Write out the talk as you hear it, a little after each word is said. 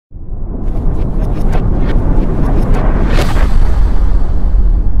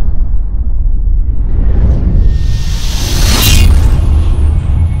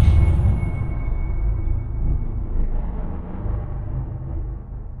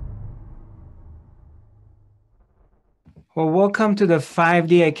Well, welcome to the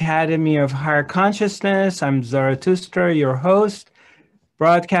 5D Academy of Higher Consciousness. I'm Zarathustra, your host,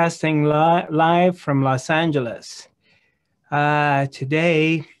 broadcasting live from Los Angeles.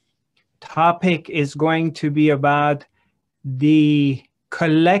 Today, topic is going to be about the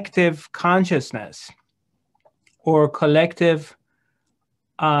collective consciousness or collective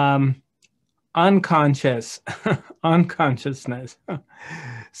unconscious unconsciousness.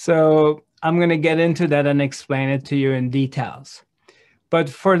 So I'm going to get into that and explain it to you in details. But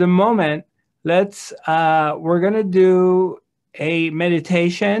for the moment, we're going to do a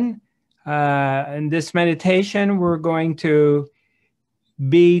meditation. In this meditation, we're going to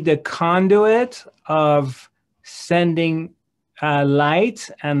be the conduit of sending light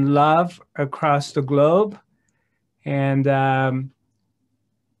and love across the globe, and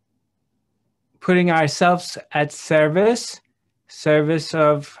putting ourselves at service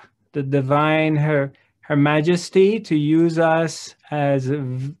of the divine, her majesty, to use us as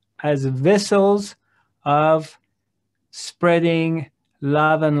vessels of spreading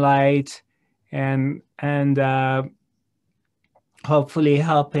love and light, and hopefully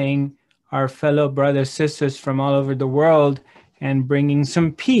helping our fellow brothers, sisters from all over the world, and bringing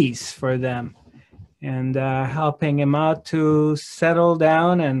some peace for them, and helping them out to settle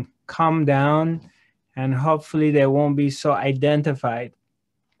down and calm down, and hopefully they won't be so identified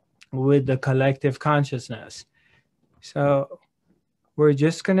with the collective consciousness. So we're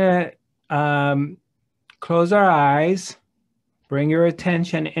just gonna close our eyes, bring your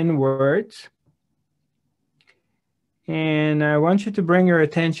attention inwards, and I want you to bring your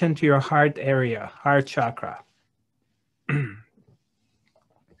attention to your heart area, heart chakra.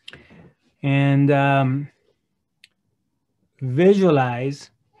 And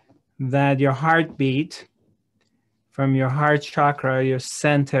visualize that your heartbeat from your heart chakra, your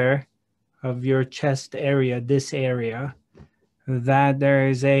center of your chest area, this area, that there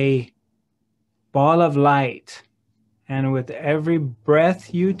is a ball of light. And with every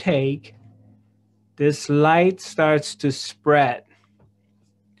breath you take, this light starts to spread.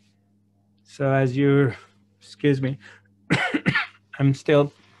 So as you're, excuse me, I'm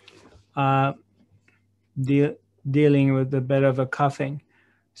still dealing with a bit of a coughing.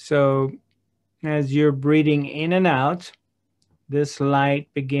 So as you're breathing in and out, this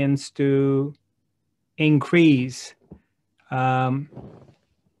light begins to increase. And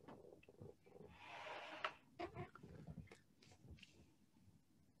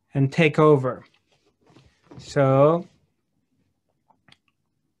take over. So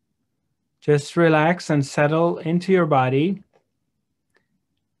just relax and settle into your body.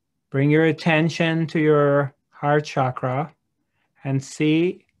 Bring your attention to your heart chakra and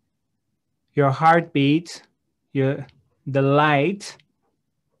see your heartbeat, the light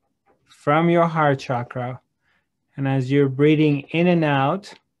from your heart chakra. And as you're breathing in and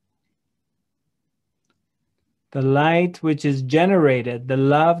out, the light which is generated, the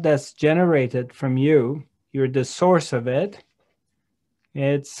love that's generated from you, you're the source of it,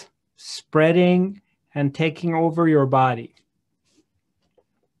 it's spreading and taking over your body.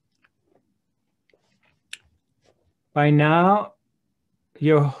 By now,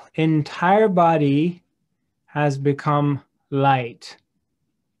 your entire body has become light,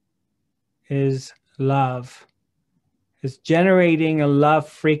 is love, is generating a love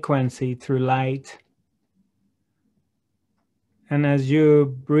frequency through light. And as you're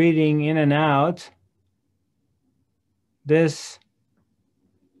breathing in and out, this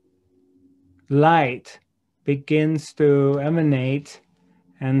light begins to emanate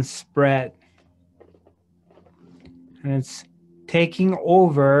and spread. And it's taking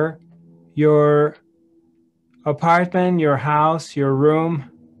over your apartment, your house, your room,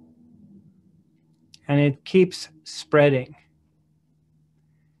 and it keeps spreading.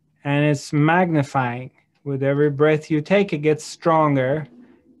 And it's magnifying. With every breath you take, it gets stronger,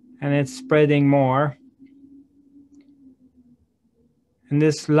 and it's spreading more. And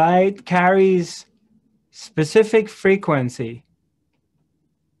this light carries specific frequency.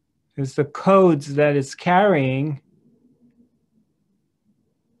 It's the codes that it's carrying.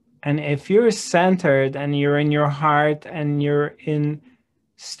 And if you're centered and you're in your heart and you're in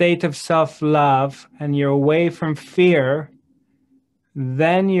state of self-love and you're away from fear,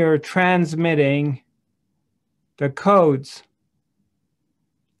 then you're transmitting the codes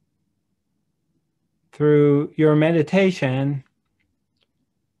through your meditation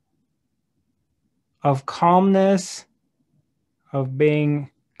of calmness, of being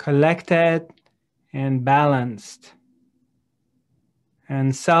collected and balanced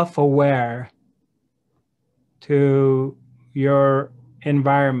and self-aware to your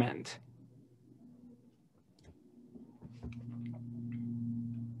environment.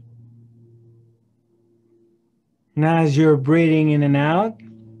 And as you're breathing in and out,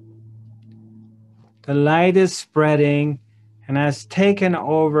 the light is spreading and has taken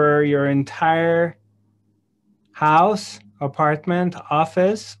over your entire house, apartment,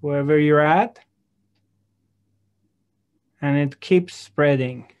 office, wherever you're at. And it keeps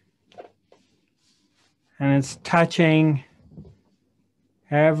spreading. And it's touching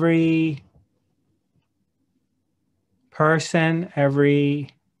every person, everything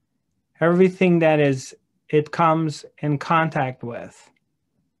that it comes in contact with.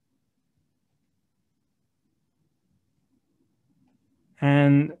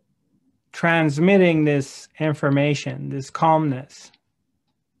 And transmitting this information, this calmness,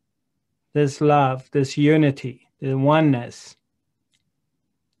 this love, this unity, the oneness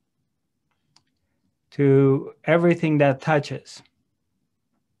to everything that touches.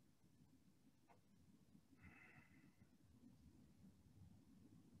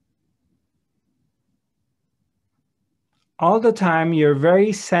 All the time, you're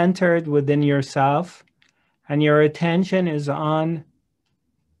very centered within yourself, and your attention is on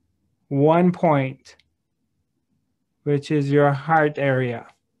one point, which is your heart area.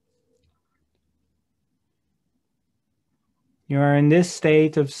 You are in this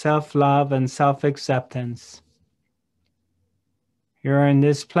state of self-love and self-acceptance. You're in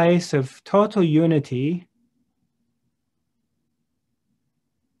this place of total unity,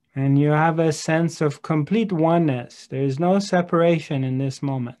 and you have a sense of complete oneness. There is no separation in this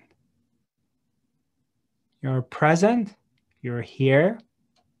moment. You're present, you're here,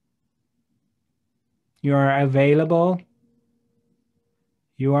 you are available,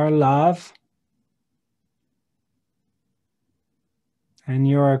 you are love, and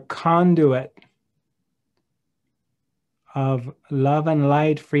you're a conduit of love and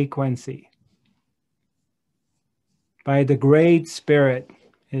light frequency by the Great Spirit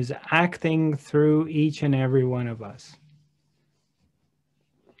is acting through each and every one of us.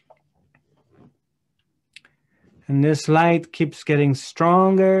 And this light keeps getting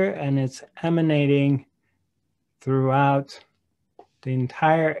stronger, and it's emanating throughout the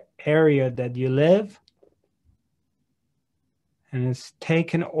entire area that you live. And it's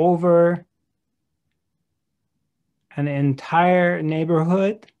taken over an entire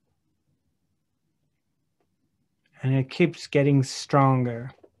neighborhood. And it keeps getting stronger.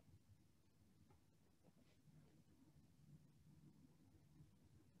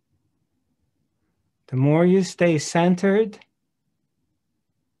 The more you stay centered,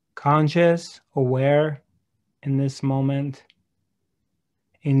 conscious, aware in this moment,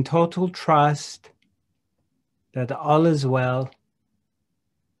 in total trust that all is well,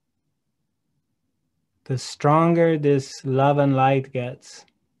 the stronger this love and light gets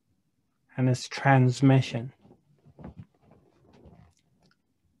and its transmission.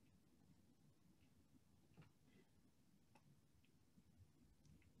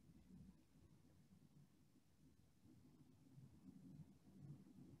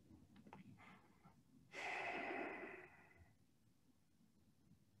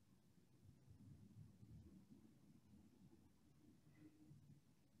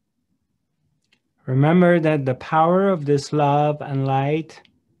 Remember that the power of this love and light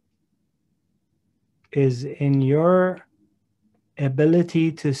is in your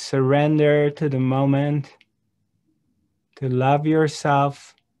ability to surrender to the moment, to love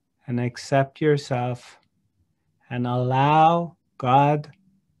yourself and accept yourself, and allow God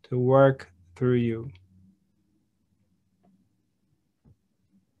to work through you.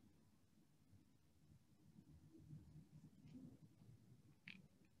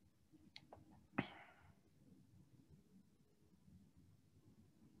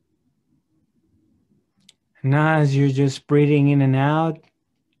 Now, as you're just breathing in and out,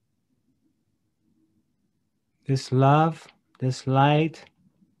 this love, this light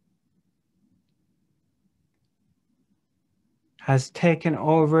has taken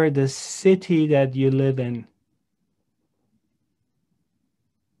over the city that you live in.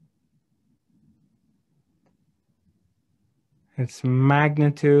 Its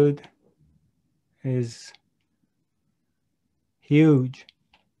magnitude is huge,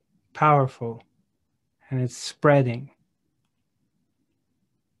 powerful, and it's spreading.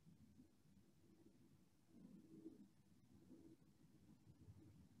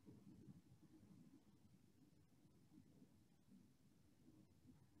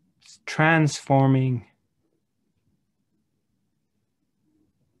 It's transforming.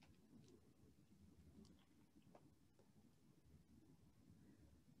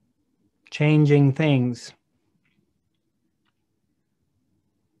 Changing things.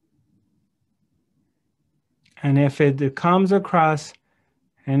 And if it comes across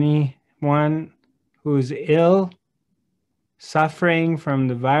anyone who's ill suffering from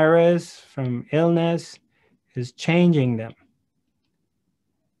the virus, from illness, is changing them,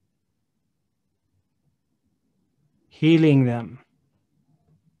 healing them,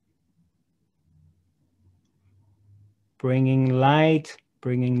 bringing light,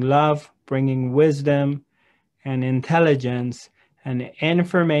 bringing love, bringing wisdom and intelligence and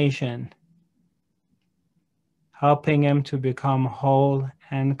information, helping him to become whole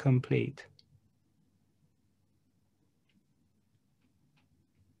and complete.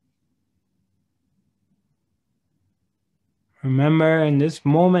 Remember, in this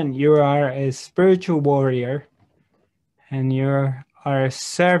moment, you are a spiritual warrior and you are a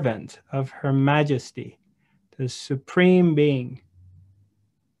servant of Her Majesty, the Supreme Being,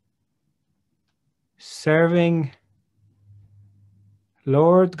 serving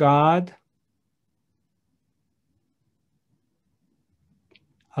Lord God,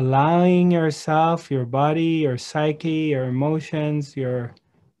 allowing yourself, your body, your psyche, your emotions, your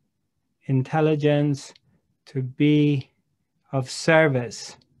intelligence to be of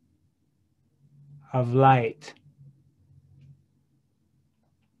service, of light.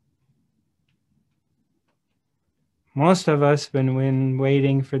 Most of us have been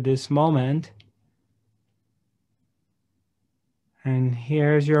waiting for this moment. And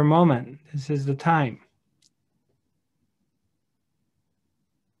here's your moment. This is the time.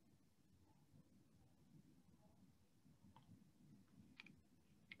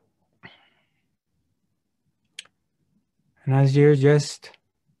 And as you're just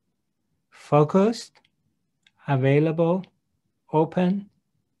focused, available, open,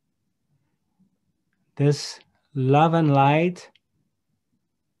 this love and light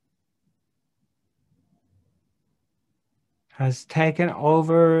has taken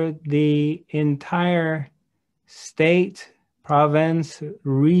over the entire state, province,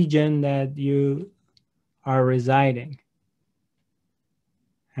 region that you are residing.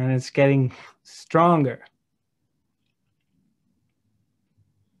 And it's getting stronger.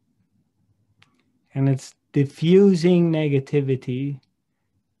 And it's diffusing negativity,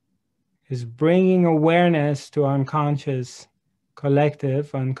 is bringing awareness to unconscious,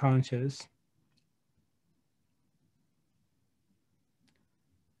 collective unconscious.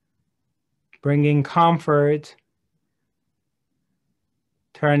 Bringing comfort,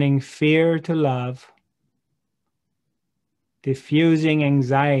 turning fear to love, diffusing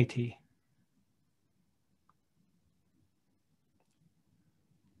anxiety.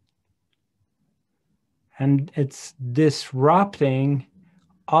 And it's disrupting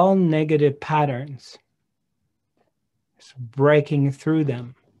all negative patterns. It's breaking through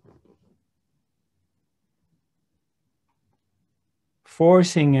them.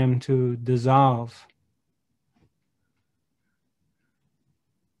 Forcing them to dissolve.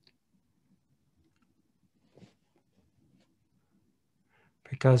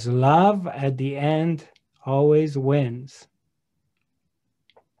 Because love at the end always wins.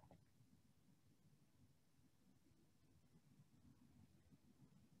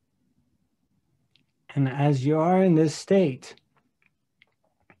 And as you are in this state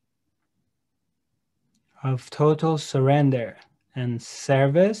of total surrender and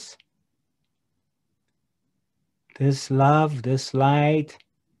service, this love, this light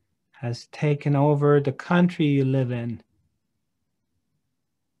has taken over the country you live in.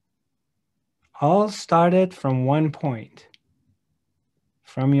 All started from one point,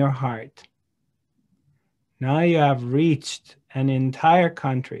 from your heart. Now you have reached an entire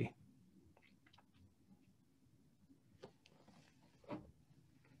country.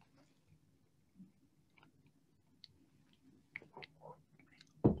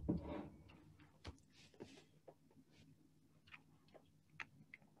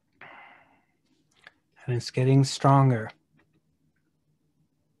 And it's getting stronger.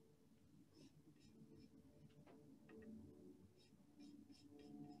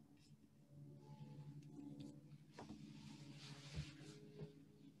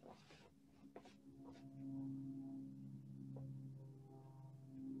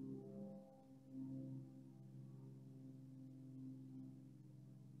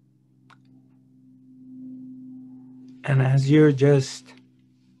 And as you're just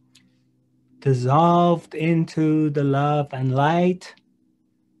dissolved into the love and light,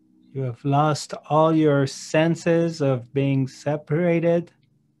 you have lost all your senses of being separated.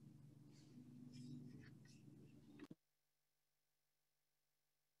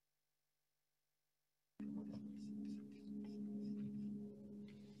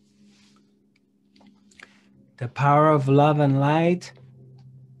 The power of love and light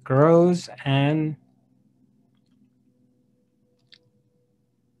grows and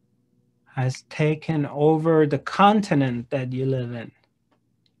has taken over the continent that you live in.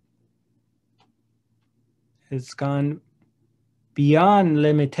 It's gone beyond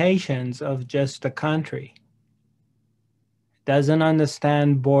limitations of just a country. It doesn't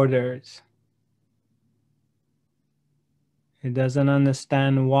understand borders. It doesn't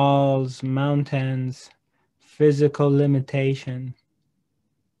understand walls, mountains, physical limitation.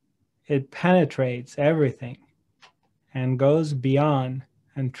 It penetrates everything and goes beyond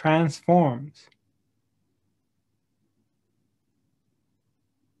and transforms.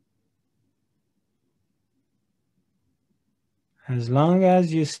 As long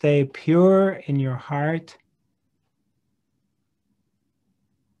as you stay pure in your heart,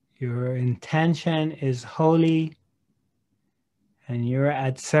 your intention is holy, and you're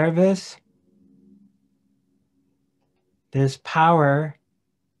at service, this power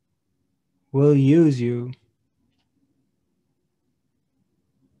will use you.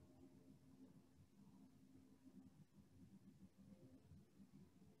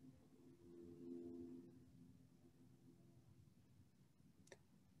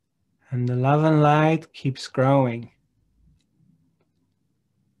 And the love and light keeps growing.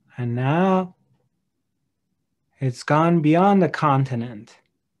 And now it's gone beyond the continent.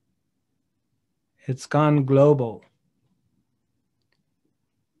 It's gone global.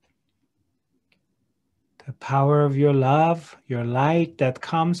 The power of your love, your light that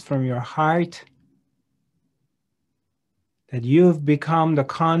comes from your heart, that you've become the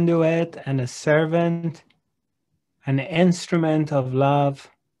conduit and a servant, an instrument of love,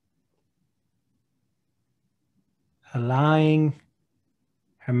 allowing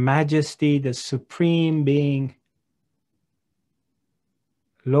Her Majesty, the Supreme Being,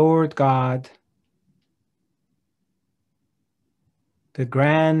 Lord God, the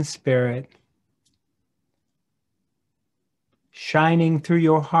Grand Spirit, shining through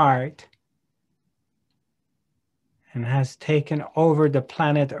your heart and has taken over the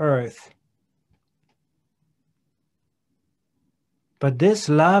planet Earth. But this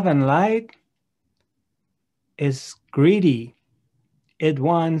love and light is greedy. It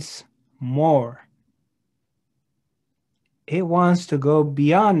wants more. It wants to go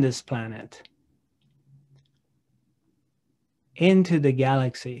beyond this planet, into the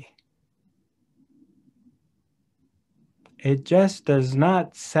galaxy. It just does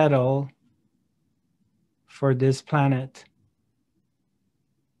not settle for this planet.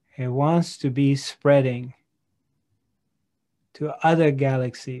 It wants to be spreading to other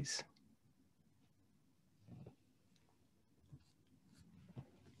galaxies.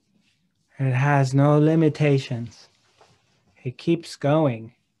 It has no limitations. It keeps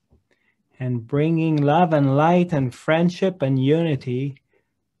going and bringing love and light and friendship and unity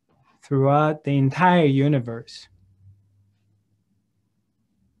throughout the entire universe.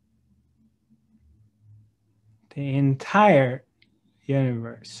 The entire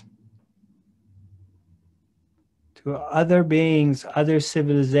universe. To other beings, other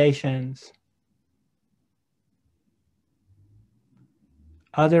civilizations,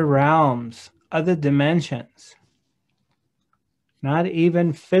 other realms, other dimensions, not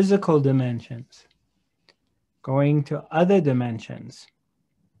even physical dimensions, going to other dimensions.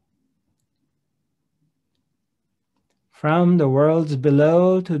 From the worlds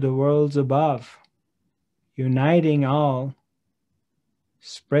below to the worlds above, uniting all,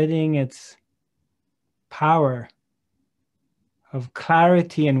 spreading its power of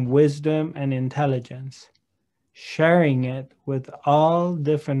clarity and wisdom and intelligence, sharing it with all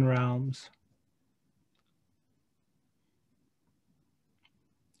different realms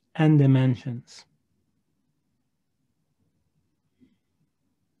and dimensions.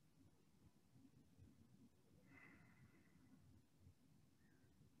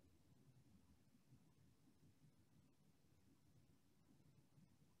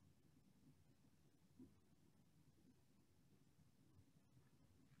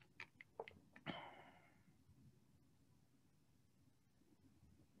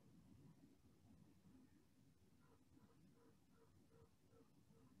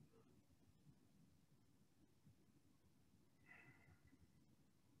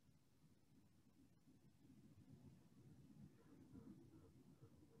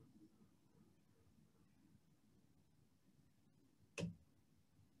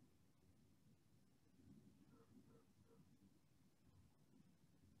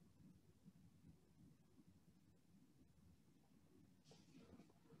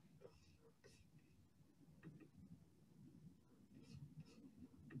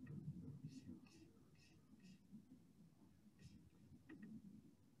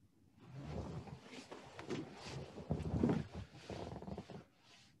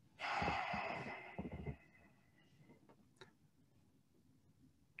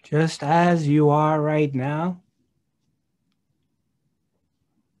 just as you are right now.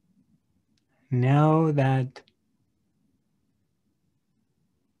 Know that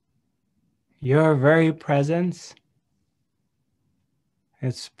your very presence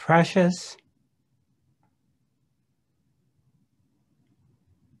is precious.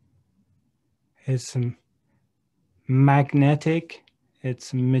 It's magnetic,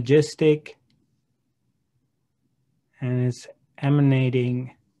 it's majestic, and it's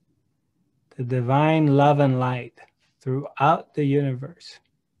emanating the divine love and light throughout the universe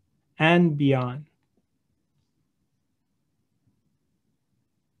and beyond.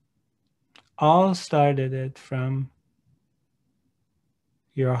 All started it from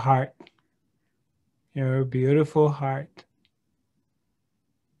your heart, your beautiful heart.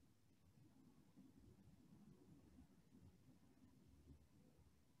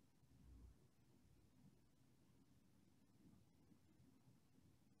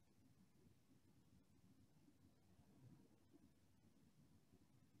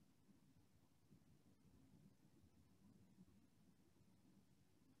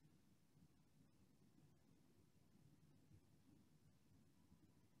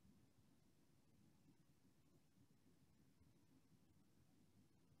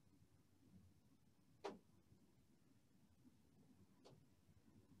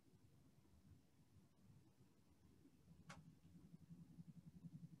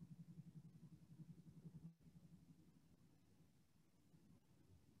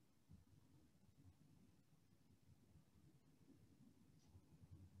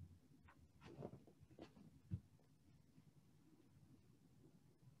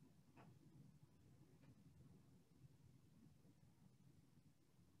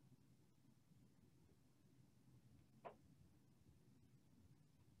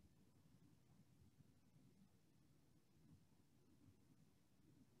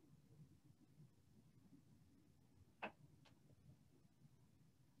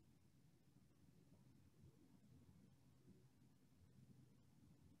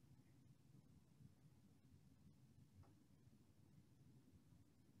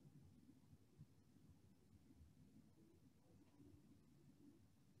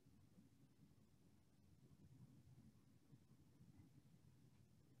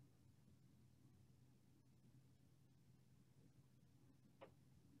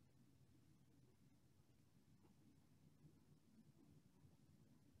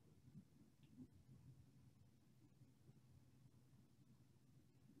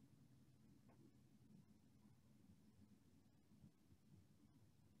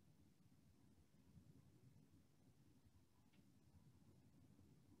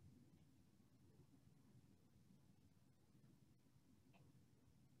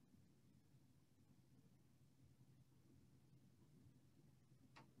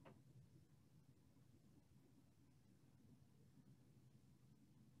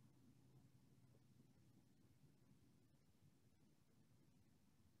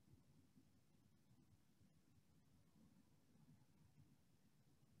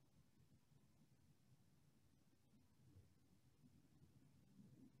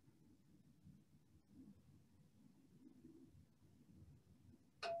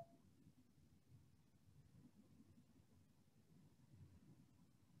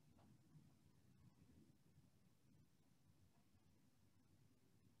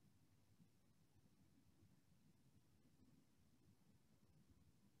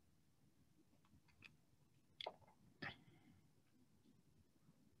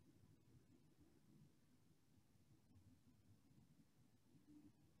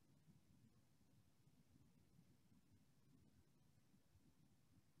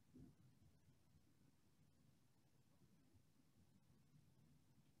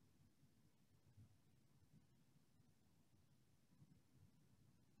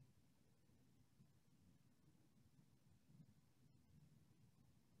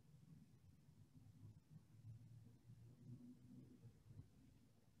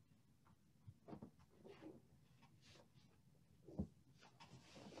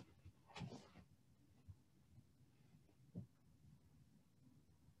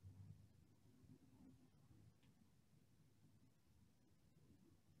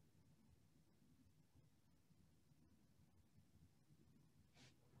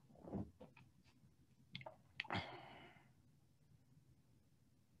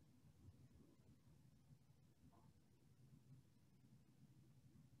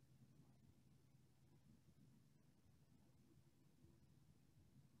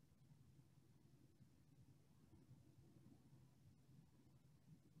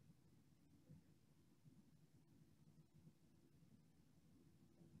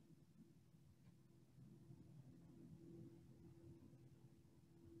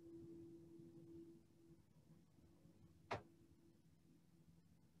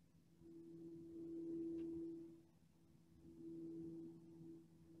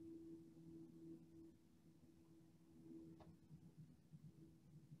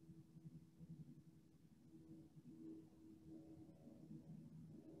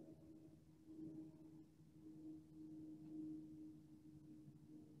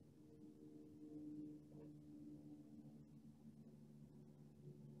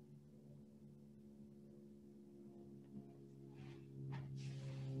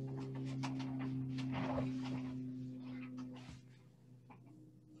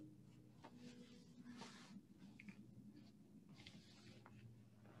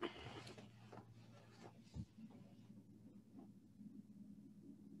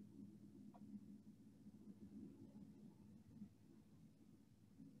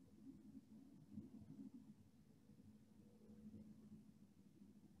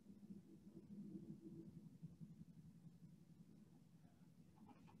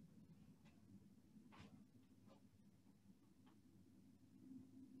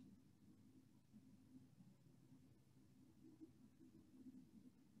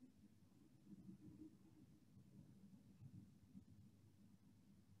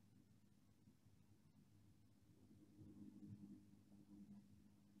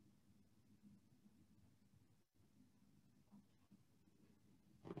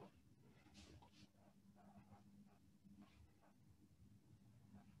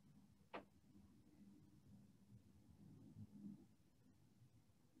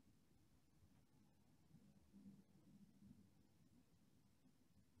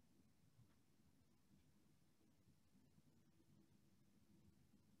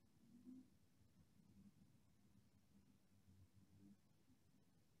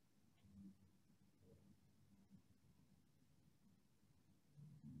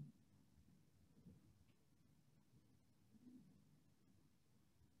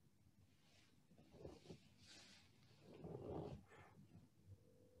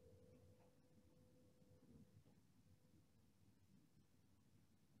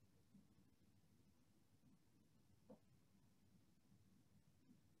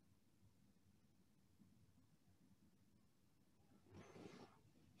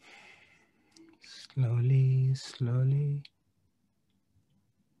 Slowly, slowly,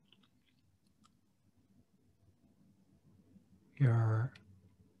 your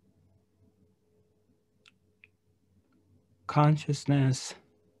consciousness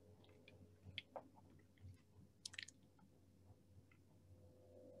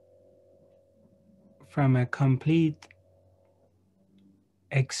from a complete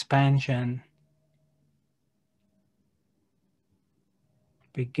expansion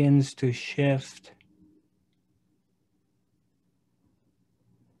begins to shift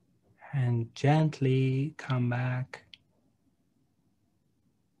and gently come back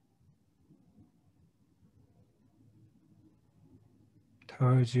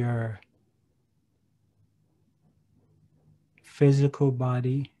towards your physical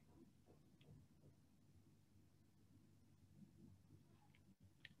body,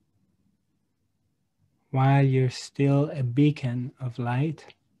 while you're still a beacon of light.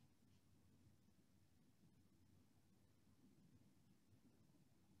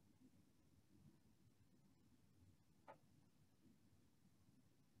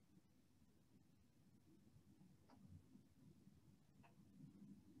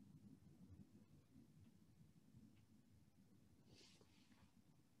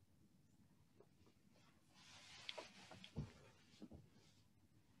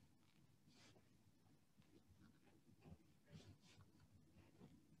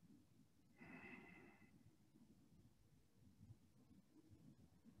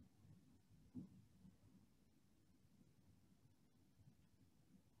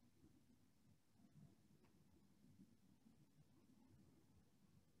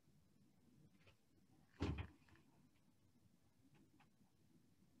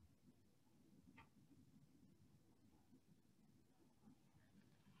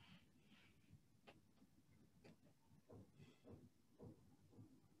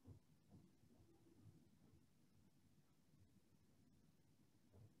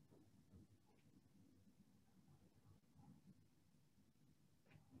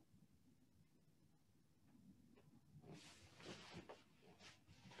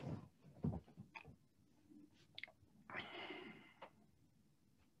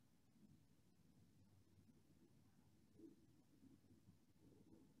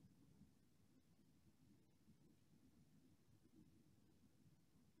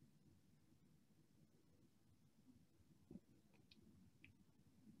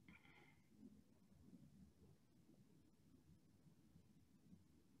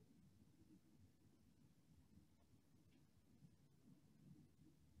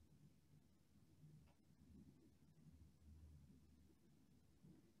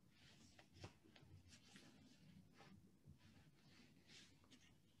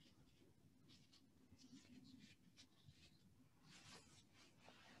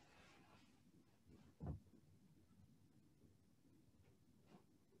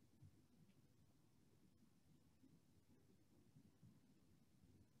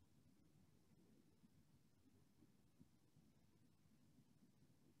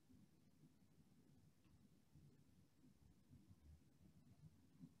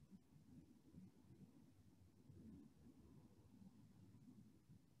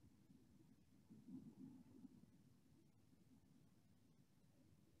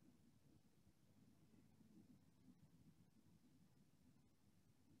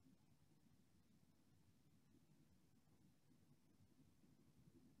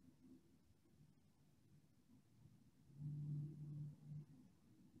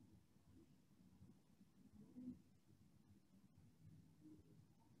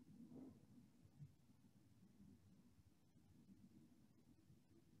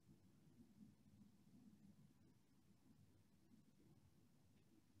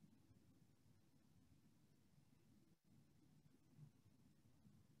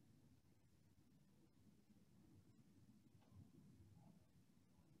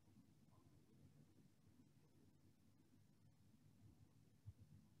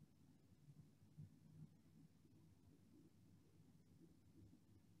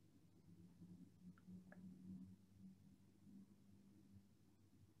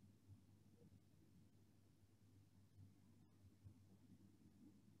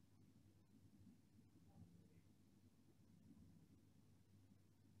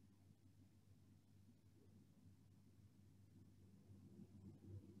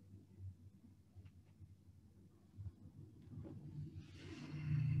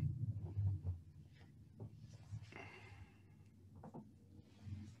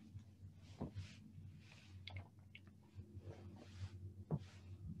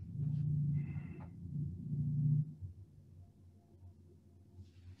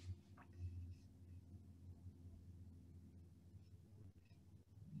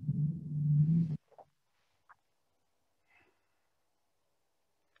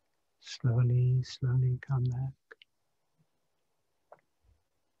 Slowly, slowly come back.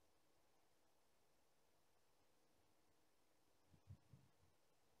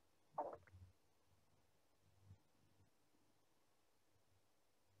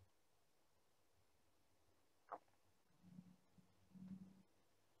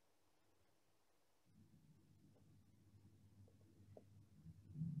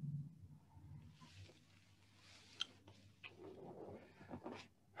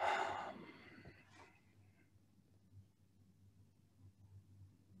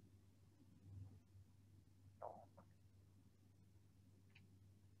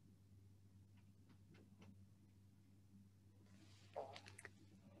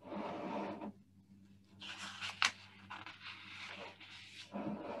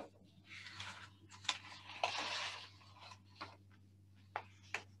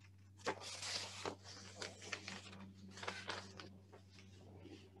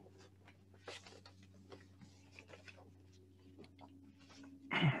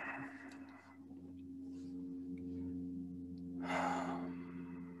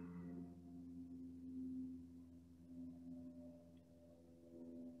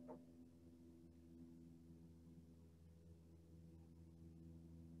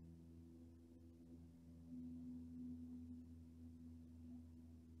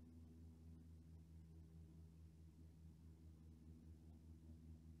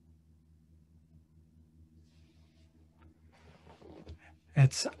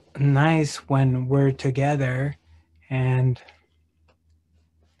 It's nice when we're together and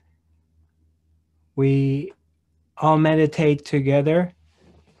we all meditate together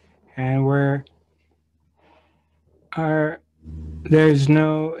and there's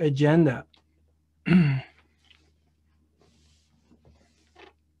no agenda.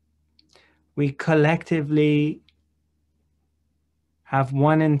 We collectively have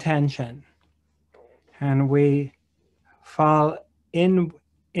one intention and we fall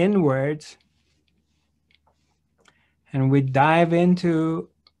inwards and we dive into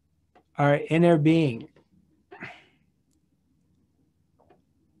our inner being.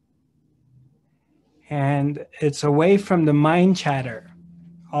 And it's away from the mind chatter,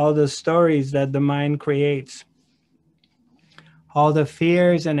 all the stories that the mind creates, all the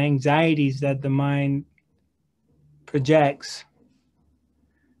fears and anxieties that the mind projects.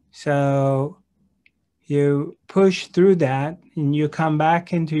 So you push through that and you come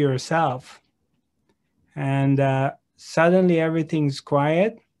back into yourself. And suddenly everything's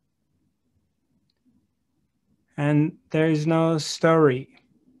quiet and there's no story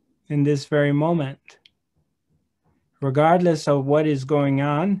in this very moment. Regardless of what is going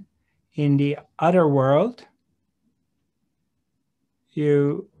on in the other world,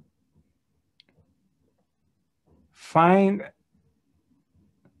 you find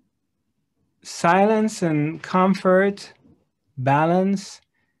silence and comfort, balance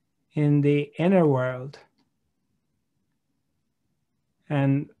in the inner world.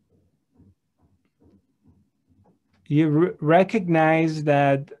 And you recognize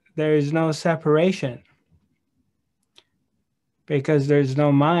that there is no separation because there's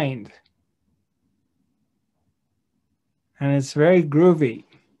no mind. And it's very groovy.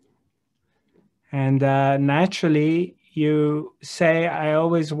 And naturally, you say, I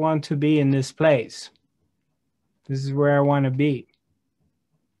always want to be in this place. This is where I want to be.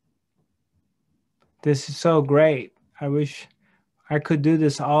 This is so great. I wish I could do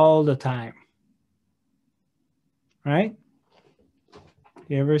this all the time. Right?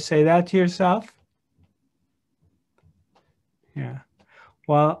 You ever say that to yourself? Yeah.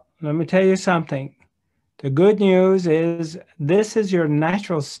 Well, let me tell you something. The good news is this is your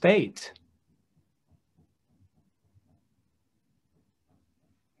natural state.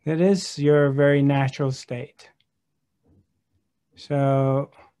 It is your very natural state.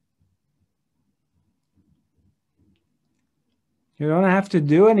 So you don't have to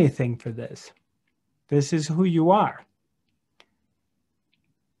do anything for this. This is who you are.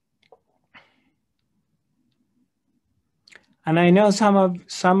 And I know some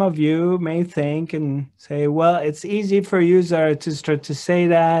of you may think and say, well, it's easy for you, Zarathustra, to say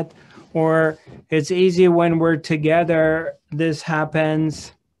that, or it's easy when we're together, this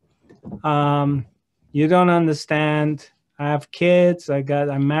happens. You don't understand. I have kids,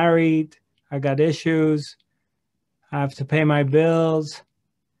 I'm married, I got issues, I have to pay my bills.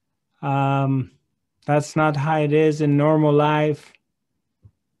 That's not how it is in normal life,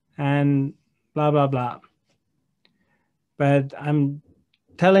 and blah, blah, blah. But I'm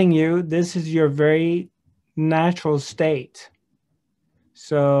telling you, this is your very natural state.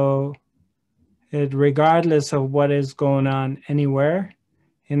 So regardless of what is going on anywhere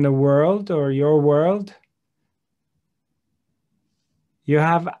in the world or your world, you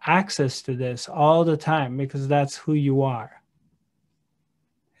have access to this all the time because that's who you are.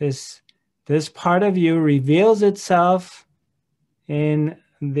 This part of you reveals itself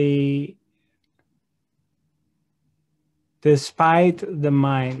despite the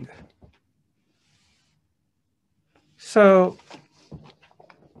mind. So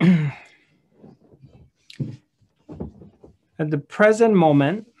at the present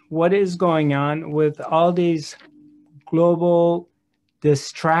moment, what is going on with all these global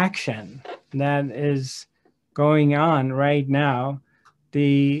distraction that is going on right now,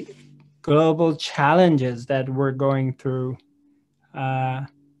 the global challenges that we're going through, and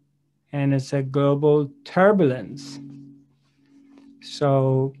it's a global turbulence.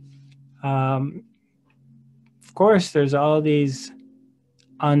 So, of course, there's all these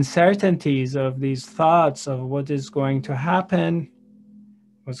uncertainties of these thoughts of what is going to happen,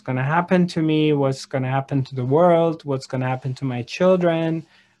 what's going to happen to me, what's going to happen to the world, what's going to happen to my children,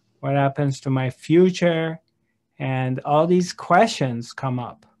 what happens to my future, and all these questions come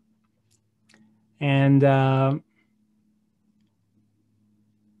up. And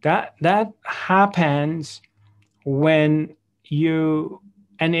that happens when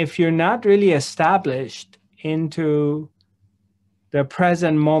and if you're not really established into the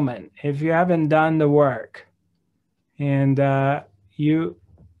present moment, if you haven't done the work and you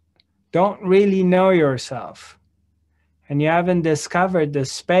don't really know yourself and you haven't discovered the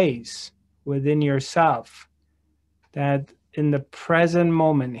space within yourself that in the present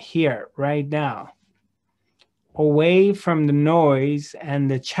moment here, right now, away from the noise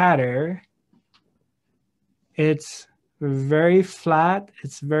and the chatter, it's very flat,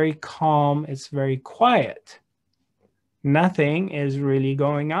 it's very calm, it's very quiet. Nothing is really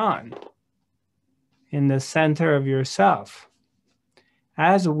going on in the center of yourself,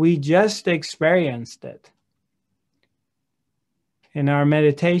 as we just experienced it in our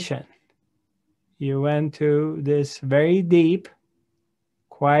meditation. You went to this very deep,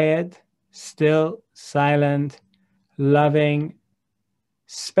 quiet, still, silent, loving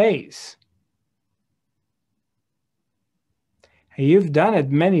space. And you've done it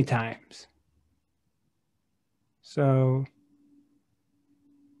many times. So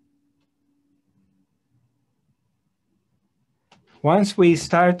once we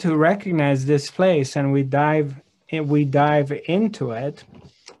start to recognize this place and we dive into it,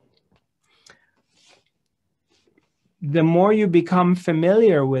 the more you become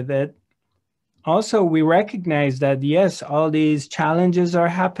familiar with it, also we recognize that yes, all these challenges are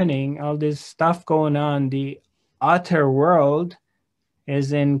happening, all this stuff going on, the outer world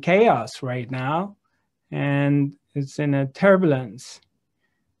is in chaos right now, and it's in a turbulence.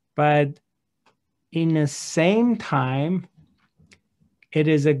 But in the same time, it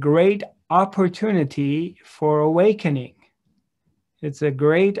is a great opportunity for awakening. It's a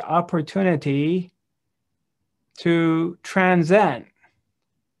great opportunity to transcend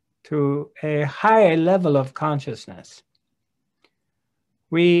to a higher level of consciousness.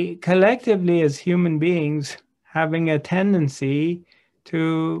 We collectively as human beings having a tendency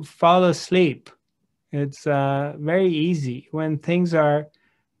to fall asleep. It's very easy when things are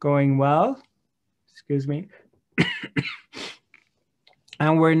going well, excuse me,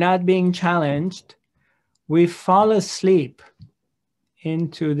 and we're not being challenged, we fall asleep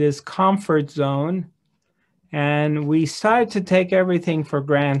into this comfort zone and we start to take everything for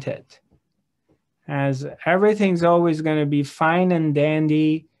granted, as everything's always going to be fine and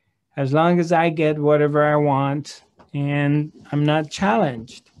dandy as long as I get whatever I want and I'm not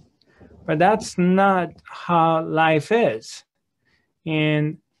challenged. But that's not how life is.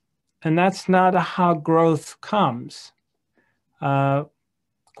 And that's not how growth comes.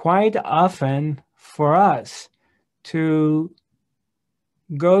 Quite often for us to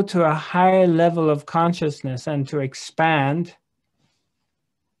go to a higher level of consciousness and to expand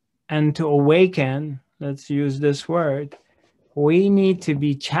and to awaken, let's use this word, we need to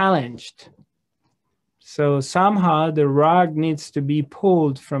be challenged. So somehow the rug needs to be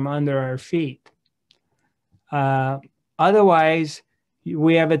pulled from under our feet. Otherwise,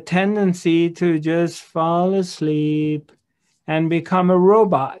 we have a tendency to just fall asleep and become a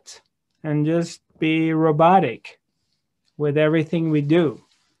robot and just be robotic with everything we do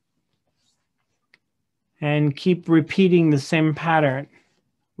and keep repeating the same pattern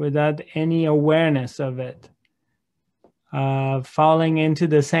without any awareness of it. Falling into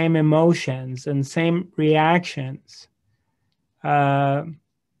the same emotions and same reactions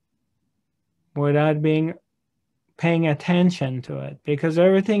without paying attention to it, because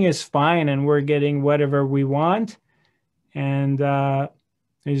everything is fine and we're getting whatever we want, and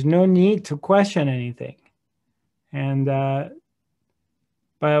There's no need to question anything. And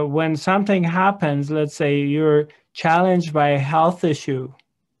but when something happens, let's say you're challenged by a health issue,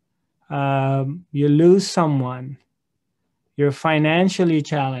 you lose someone, you're financially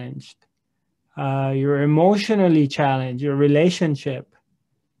challenged, you're emotionally challenged, your relationship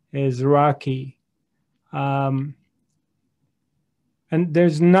is rocky. And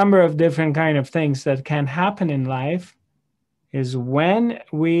there's a number of different kind of things that can happen in life, is when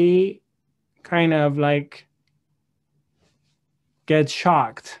we kind of like get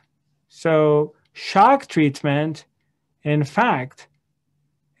shocked. So shock treatment, in fact,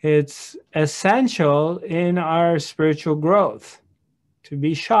 it's essential in our spiritual growth to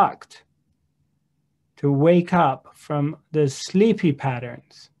be shocked, to wake up from the sleepy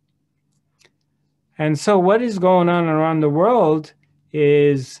patterns. And so what is going on around the world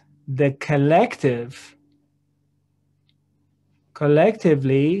is the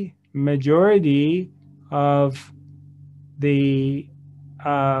collectively, majority of the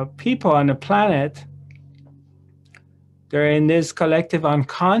people on the planet, they're in this collective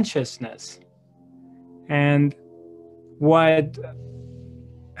unconsciousness. And what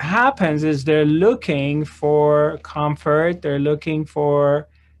happens is they're looking for comfort, they're looking for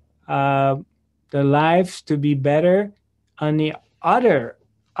their lives to be better on the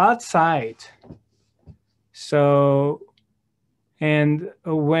outside. So, and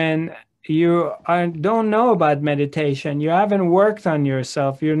when you don't know about meditation, you haven't worked on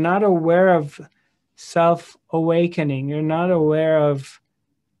yourself, you're not aware of self-awakening, you're not aware of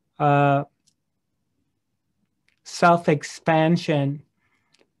self-expansion,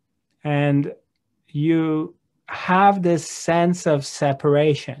 and you have this sense of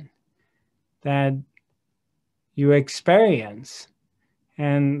separation that you experience,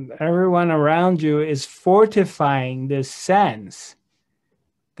 and everyone around you is fortifying this sense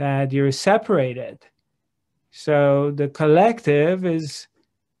that you're separated. So the collective is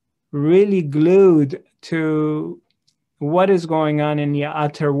really glued to what is going on in the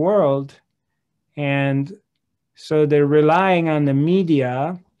outer world, and so they're relying on the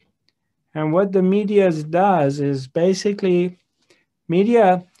media. And what the media does is basically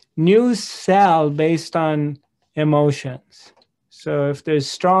media news sell based on emotions. So if there's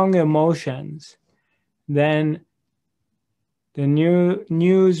strong emotions, then the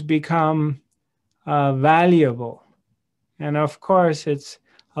news become valuable. And of course, it's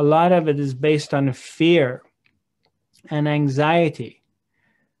a lot of it is based on fear and anxiety.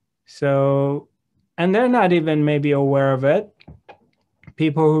 So, and they're not even maybe aware of it.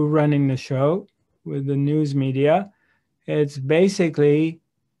 People who are running the show with the news media, it's basically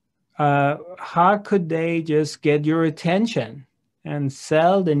how could they just get your attention and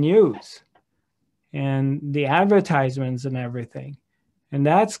sell the news and the advertisements and everything. And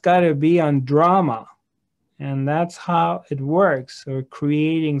that's got to be on drama. And that's how it works, so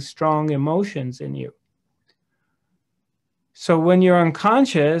creating strong emotions in you. So when you're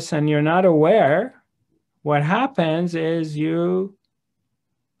unconscious and you're not aware, what happens is you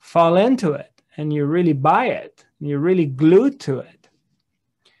fall into it and you really buy it. You're really glued to it.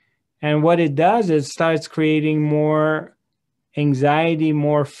 And what it does is it starts creating more anxiety,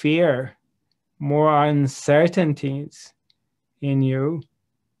 more fear, more uncertainties in you.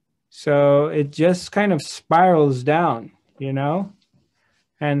 So it just kind of spirals down, you know?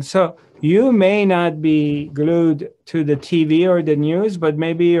 And so you may not be glued to the TV or the news, but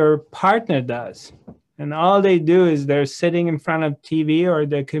maybe your partner does. And all they do is they're sitting in front of TV or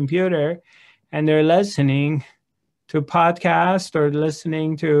the computer and they're listening to podcasts or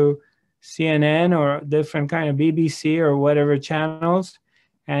listening to CNN or different kind of BBC or whatever channels,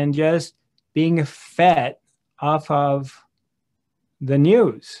 and just being fed off of the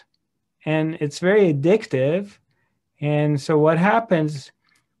news. And it's very addictive. And so what happens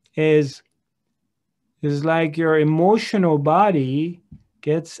is like your emotional body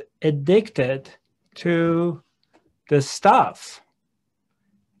gets addicted to the stuff.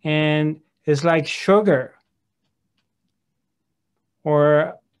 And it's like sugar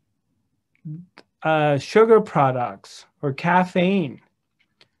or sugar products or caffeine.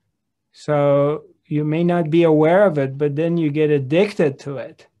 So you may not be aware of it, but then you get addicted to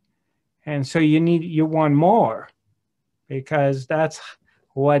it. And so you want more, because that's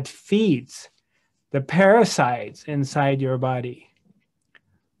what feeds the parasites inside your body.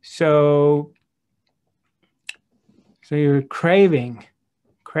 So you're craving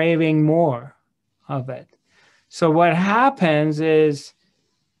more of it. So what happens is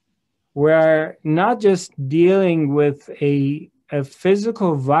we're not just dealing with a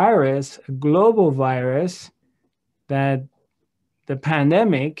physical virus, a global virus that the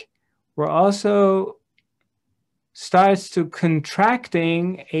pandemic, we're also starts to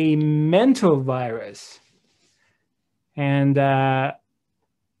contracting a mental virus, and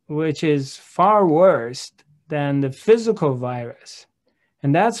which is far worse than the physical virus.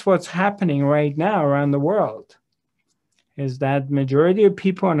 And that's what's happening right now around the world, is that majority of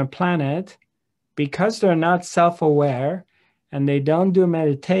people on the planet, because they're not self-aware and they don't do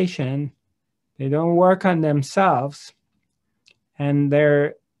meditation, they don't work on themselves, and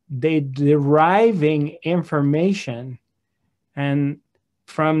they deriving information and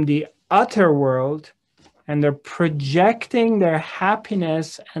from the outer world, and they're projecting their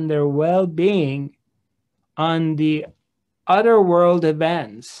happiness and their well-being on the other world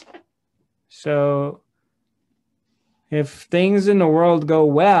events. So if things in the world go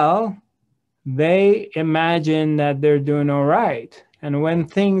well, they imagine that they're doing all right. And when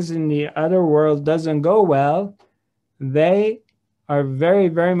things in the other world doesn't go well, they are very,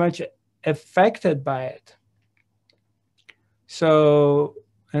 very much affected by it. So,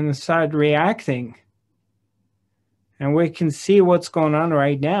 and start reacting. And we can see what's going on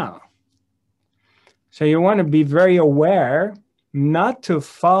right now. So you want to be very aware not to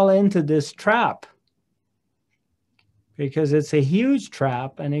fall into this trap, because it's a huge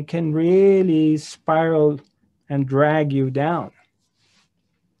trap and it can really spiral and drag you down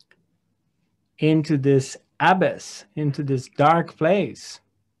into this abyss, into this dark place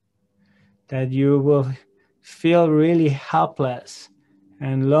that you will feel really helpless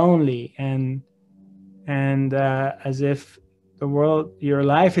and lonely and as if the world, your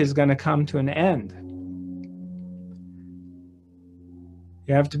life is going to come to an end.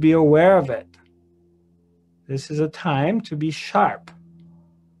 You have to be aware of it. This is a time to be sharp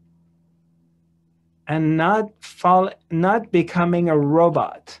and not becoming a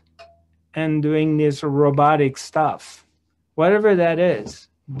robot and doing this robotic stuff. Whatever that is,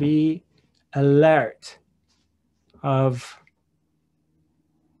 be alert of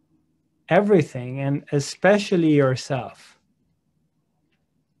everything, and especially yourself.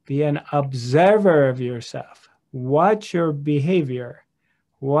 Be an observer of yourself. Watch your behavior.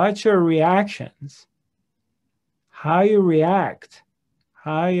 Watch your reactions. How you react.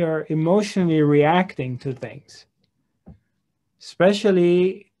 How you're emotionally reacting to things.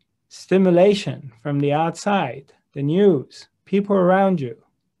 Especially stimulation from the outside, the news, people around you.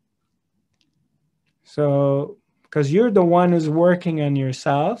 So, because you're the one who's working on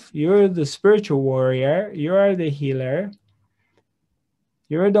yourself, you're the spiritual warrior, you're the healer,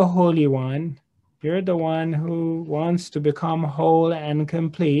 you're the holy one, you're the one who wants to become whole and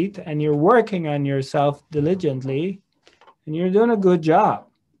complete, and you're working on yourself diligently, and you're doing a good job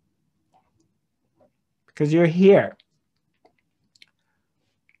because you're here.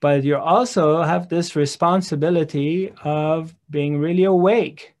 But you also have this responsibility of being really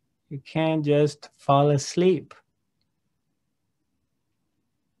awake. You can't just fall asleep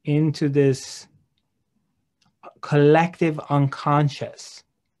into this collective unconsciousness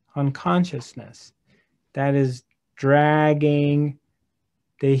that is dragging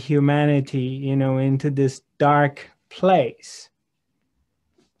the humanity, into this dark place.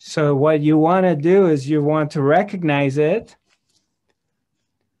 So what you want to do is you want to recognize it,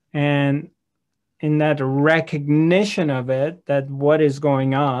 and in that recognition of it, that what is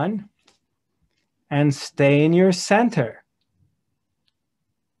going on, and stay in your center.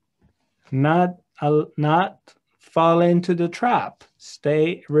 Not fall into the trap.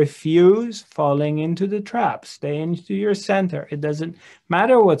 Refuse falling into the trap. Stay into your center. It doesn't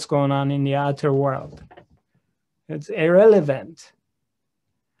matter what's going on in the outer world. It's irrelevant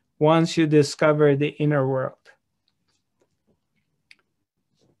once you discover the inner world.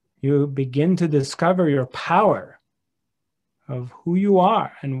 You begin to discover your power of who you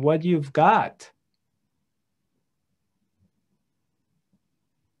are and what you've got.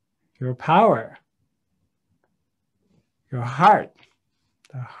 Your power, your heart,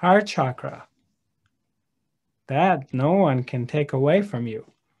 the heart chakra, that no one can take away from you.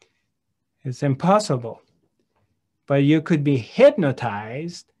 It's impossible. But you could be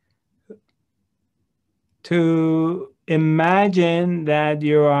hypnotized to imagine that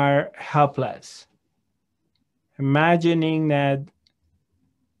you are helpless. Imagining that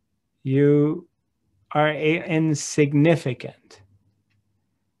you are insignificant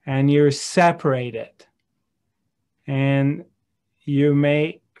and you're separated and you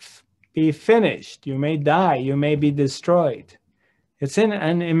may be finished, you may die, you may be destroyed. It's in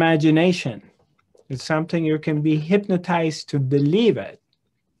an imagination. It's something you can be hypnotized to believe it,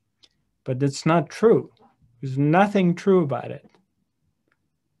 but it's not true. There's nothing true about it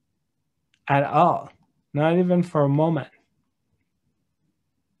at all, not even for a moment.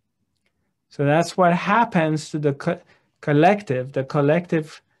 So that's what happens to the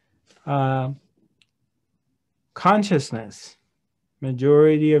collective consciousness,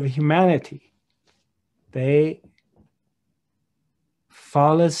 majority of humanity. They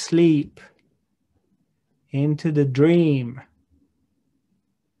fall asleep into the dream.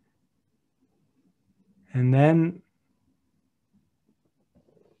 And then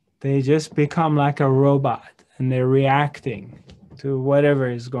they just become like a robot and they're reacting to whatever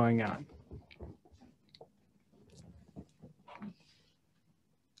is going on.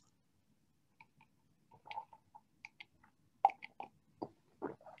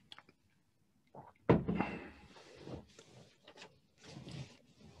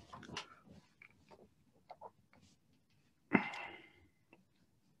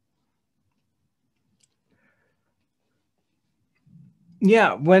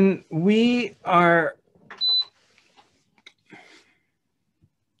 Yeah, when we are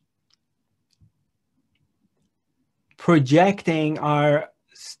projecting our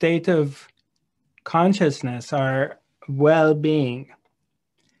state of consciousness, our well-being,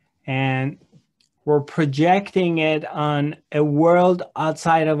 and we're projecting it on a world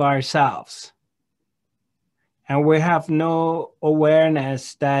outside of ourselves, and we have no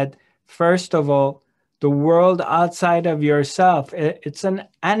awareness that, first of all, the world outside of yourself, it's an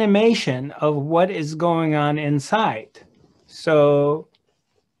animation of what is going on inside. So,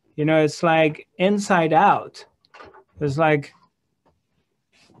 you know, it's like inside out. It's like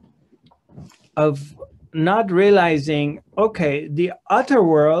of not realizing, okay, the outer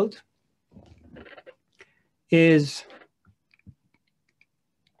world is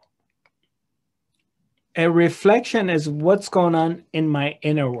a reflection is what's going on in my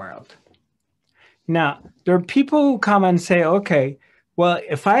inner world. Now, there are people who come and say, okay, well,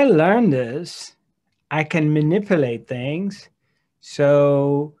 if I learn this, I can manipulate things.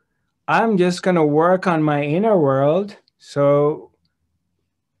 So I'm just going to work on my inner world. So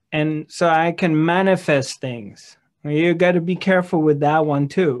I can manifest things. You got to be careful with that one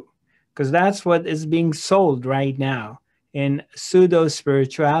too, because that's what is being sold right now in pseudo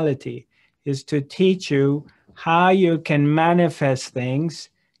spirituality, is to teach you how you can manifest things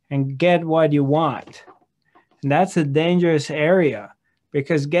and get what you want. And that's a dangerous area,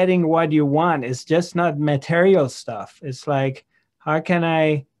 because getting what you want is just not material stuff. It's like, how can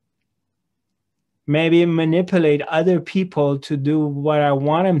I maybe manipulate other people to do what I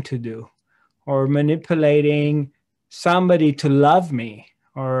want them to do, or manipulating somebody to love me,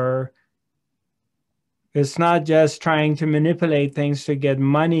 or it's not just trying to manipulate things to get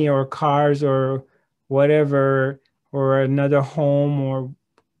money or cars or whatever, or another home or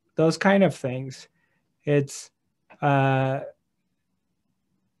those kind of things. It's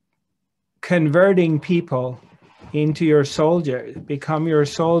converting people into your soldiers, become your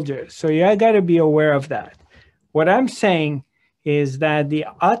soldiers. So you got to be aware of that. What I'm saying is that the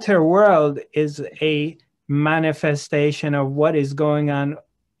outer world is a manifestation of what is going on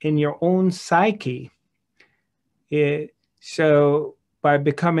in your own psyche. So by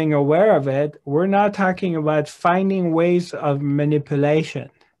becoming aware of it, we're not talking about finding ways of manipulation.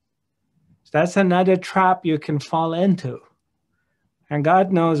 That's another trap you can fall into. And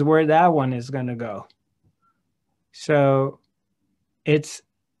God knows where that one is going to go. So it's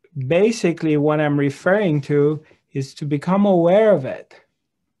basically what I'm referring to is to become aware of it.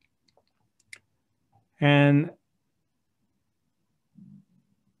 And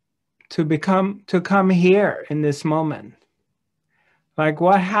to come here in this moment. Like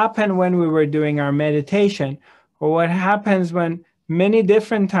what happened when we were doing our meditation, or what happens when many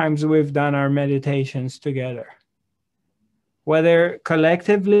different times we've done our meditations together, whether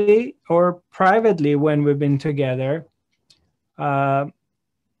collectively or privately when we've been together, when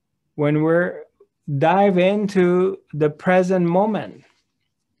we're dive into the present moment.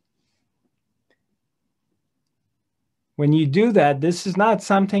 When you do that, this is not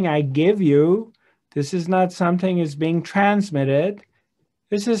something I give you. This is not something is being transmitted.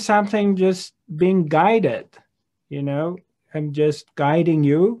 This is something just being guided. You know, I'm just guiding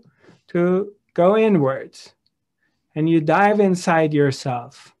you to go inwards. And you dive inside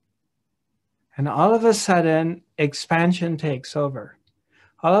yourself. And all of a sudden, expansion takes over.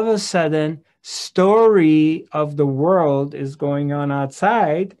 All of a sudden, story of the world is going on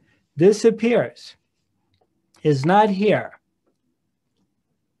outside, disappears. Is not here.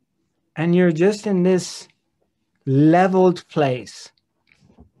 And you're just in this leveled place.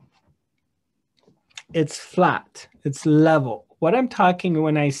 It's flat, it's level. What I'm talking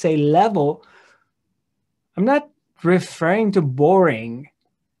when I say level, I'm not referring to boring,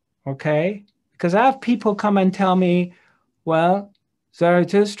 okay? Because I have people come and tell me, well,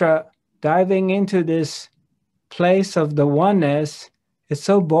 Zarathustra, diving into this place of the oneness is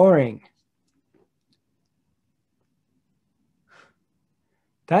so boring.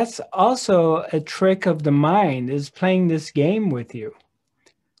 That's also a trick of the mind, is playing this game with you.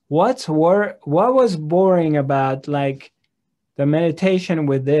 What was boring about like the meditation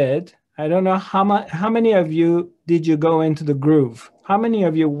with it? I don't know how many of you did you go into the groove? How many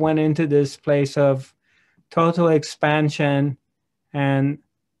of you went into this place of total expansion and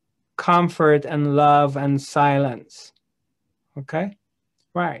comfort and love and silence? Okay,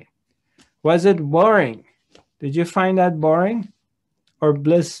 right. Was it boring? Did you find that boring or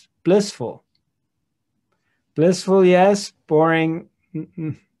blissful? Blissful, yes. Boring.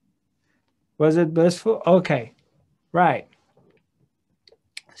 Mm-mm. Was it blissful? Okay, right.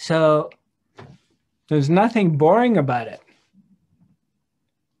 So there's nothing boring about it.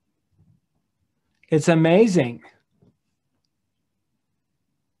 It's amazing.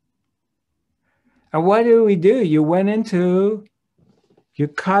 And what do? You went into, you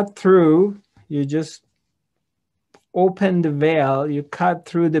cut through, you just opened the veil, you cut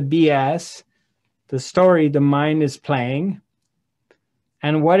through the BS, the story the mind is playing,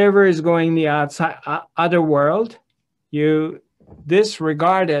 and whatever is going in the outside other world, you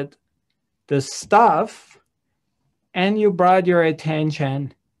disregarded the stuff and you brought your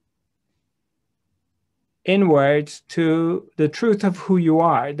attention inwards to the truth of who you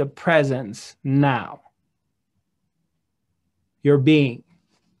are, the presence now, your being.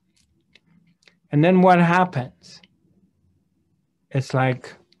 And then what happens? It's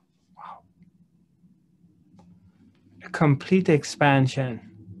like, wow, a complete expansion,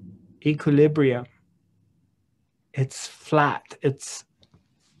 equilibrium. It's flat.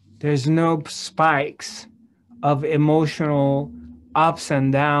 There's no spikes of emotional ups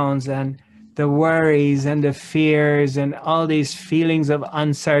and downs and the worries and the fears and all these feelings of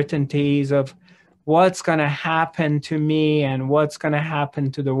uncertainties of what's going to happen to me and what's going to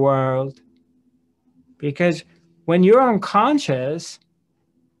happen to the world. Because when you're unconscious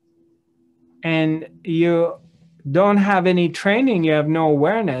and you don't have any training, you have no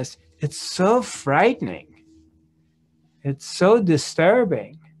awareness, it's so frightening. It's so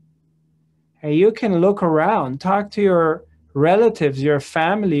disturbing. And you can look around, talk to your relatives, your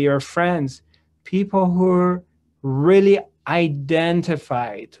family, your friends, people who are really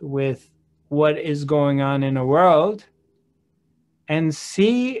identified with what is going on in the world, and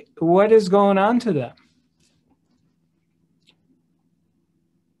see what is going on to them.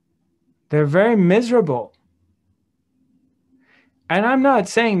 They're very miserable. And I'm not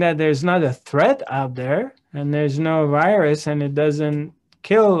saying that there's not a threat out there and there's no virus and it doesn't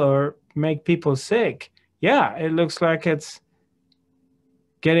kill or make people sick. Yeah, it looks like it's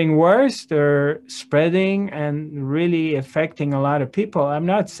getting worse or spreading and really affecting a lot of people. I'm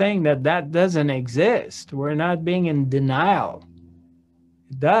not saying that that doesn't exist. We're not being in denial.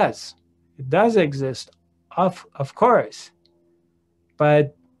 It does. It does exist, of course.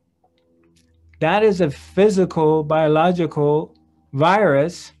 But that is a physical, biological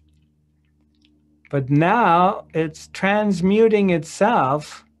virus. But now it's transmuting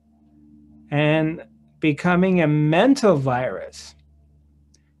itself and becoming a mental virus.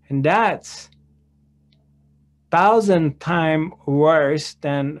 And that's 1,000 times worse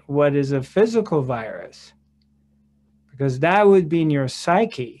than what is a physical virus. Because that would be in your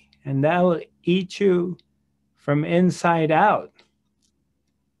psyche, and that will eat you from inside out.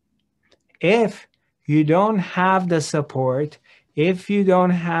 If you don't have the support, if you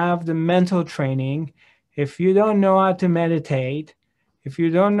don't have the mental training, if you don't know how to meditate, if you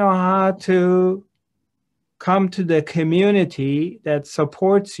don't know how to come to the community that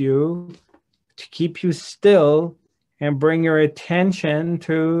supports you to keep you still and bring your attention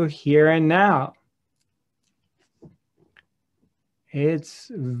to here and now, it's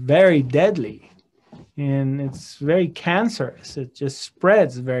very deadly and it's very cancerous. It just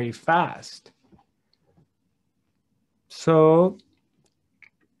spreads very fast. So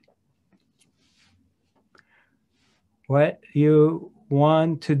what you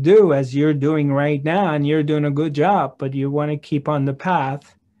want to do, as you're doing right now, and you're doing a good job, but you want to keep on the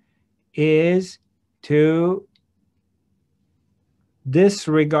path, is to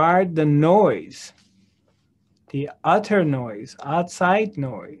disregard the noise, the utter noise, outside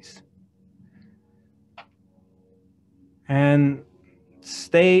noise, and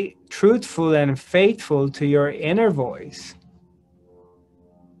stay truthful and faithful to your inner voice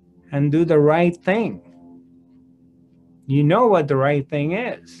and do the right thing. You know what the right thing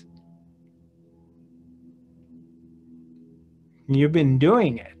is. You've been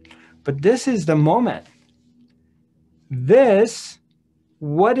doing it. But this is the moment. This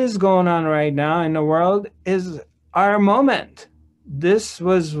what is going on right now in the world is our moment. This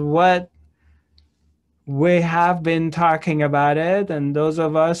was what we have been talking about it, and those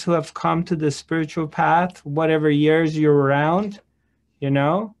of us who have come to the spiritual path, whatever years you're around,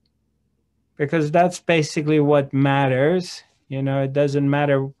 because that's basically what matters. It doesn't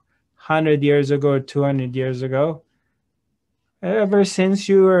matter 100 years ago or 200 years ago. Ever since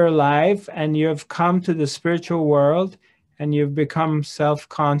you were alive and you have come to the spiritual world and you've become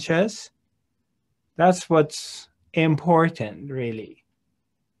self-conscious, that's what's important, really.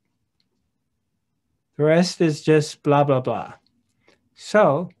 The rest is just blah, blah, blah.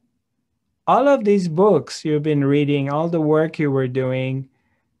 So, all of these books you've been reading, all the work you were doing,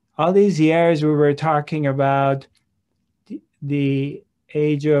 all these years we were talking about the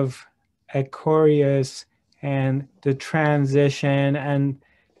age of Aquarius and the transition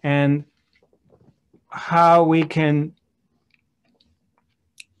and how we can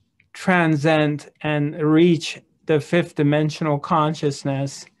transcend and reach the fifth dimensional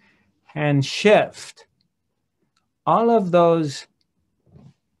consciousness and shift. All of those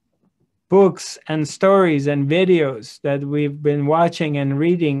books and stories and videos that we've been watching and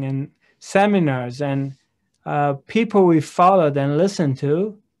reading and seminars and people we've followed and listened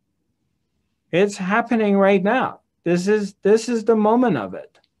to, it's happening right now. This is the moment of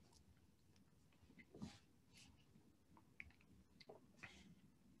it.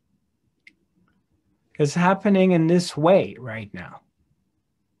 It's happening in this way right now.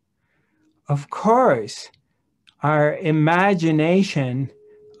 Of course, our imagination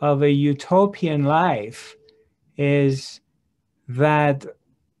of a utopian life is a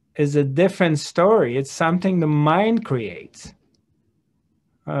different story. It's something the mind creates.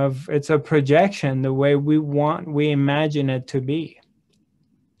 It's a projection, the way we imagine it to be.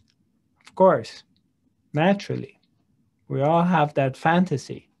 Of course, naturally, we all have that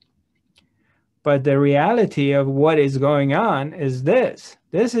fantasy. But the reality of what is going on is this.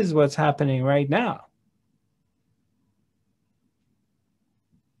 This is what's happening right now.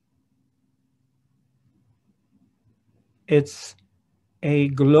 It's a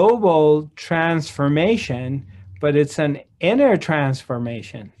global transformation, but it's an inner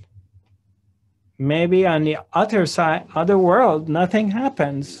transformation. Maybe on the other world, nothing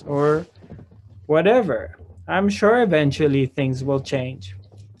happens or whatever. I'm sure eventually things will change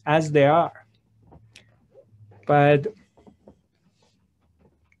as they are. But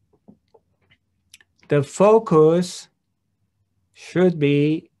the focus should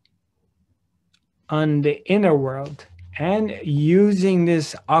be on the inner world and using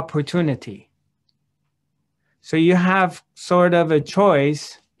this opportunity. So you have sort of a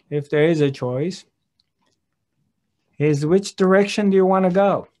choice, if there is a choice, is which direction do you want to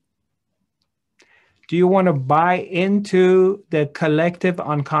go? Do you want to buy into the collective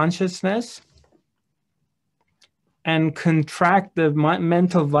unconsciousness and contract the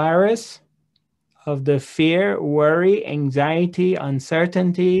mental virus of the fear, worry, anxiety,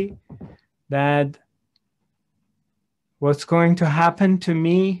 uncertainty, that what's going to happen to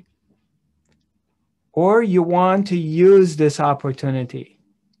me? Or you want to use this opportunity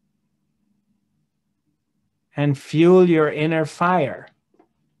and fuel your inner fire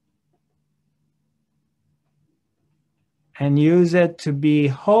and use it to be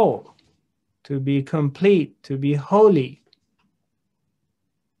whole, to be complete, to be holy,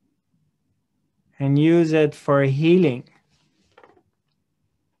 and use it for healing.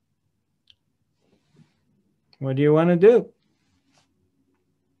 What do you want to do?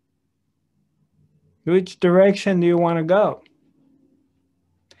 Which direction do you want to go?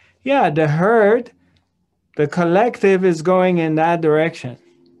 Yeah, the herd, the collective is going in that direction.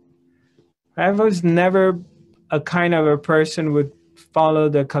 I was never a kind of a person who would follow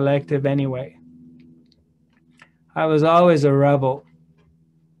the collective anyway. I was always a rebel.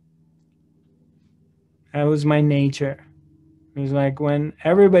 That was my nature. It was like when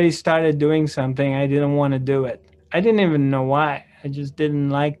everybody started doing something, I didn't want to do it. I didn't even know why. I just didn't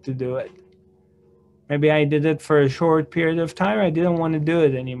like to do it. Maybe I did it for a short period of time. I didn't want to do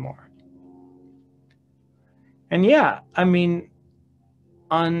it anymore. And yeah, I mean,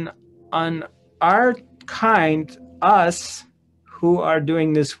 on our kind, us who are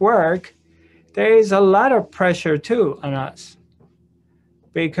doing this work, there is a lot of pressure too on us,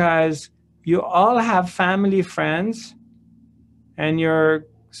 because you all have family, friends, and your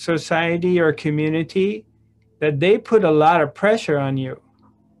society, your community, that they put a lot of pressure on you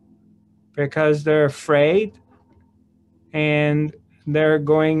because they're afraid and they're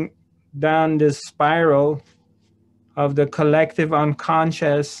going down this spiral of the collective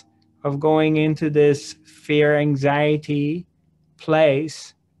unconscious, of going into this fear, anxiety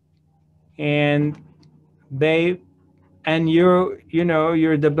place, and you're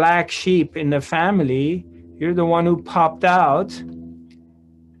the black sheep in the family, you're the one who popped out,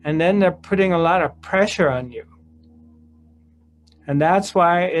 and then they're putting a lot of pressure on you. And that's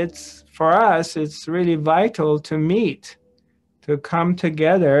why for us, it's really vital to meet, to come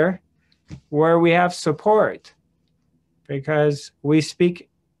together where we have support, because we speak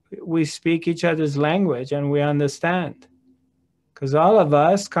each other's language and we understand. Because all of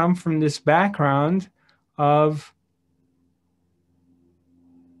us come from this background of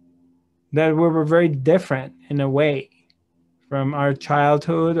that we were very different in a way from our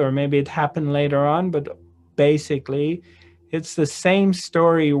childhood, or maybe it happened later on, but basically it's the same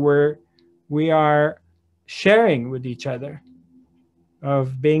story where we are sharing with each other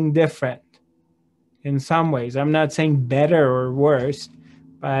of being different in some ways. I'm not saying better or worse,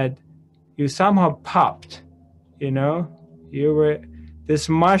 but you somehow popped, you were this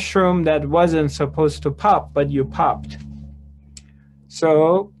mushroom that wasn't supposed to pop, but you popped.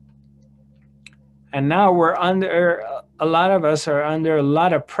 So, and now a lot of us are under a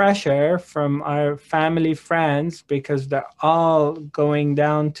lot of pressure from our family, friends, because they're all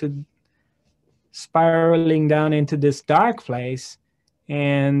spiraling down into this dark place.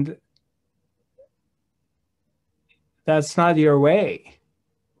 And that's not your way.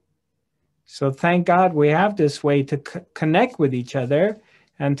 So thank God we have this way to connect with each other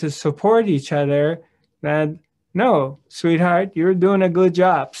and to support each other, that, no, sweetheart, you're doing a good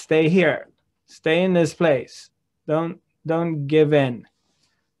job. Stay here. Stay in this place. Don't give in.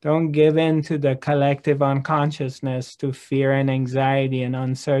 Don't give in to the collective unconsciousness, to fear and anxiety and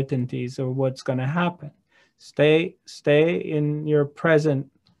uncertainties of what's going to happen. Stay in your present.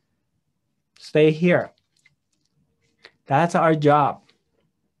 Stay here. That's our job.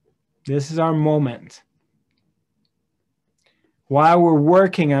 This is our moment. While we're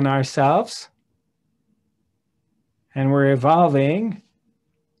working on ourselves and we're evolving,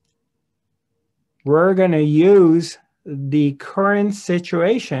 we're going to use the current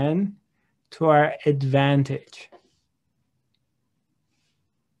situation to our advantage.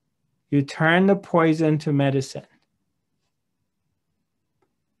 You turn the poison to medicine.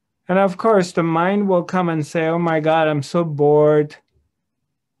 And of course, the mind will come and say, oh my God, I'm so bored.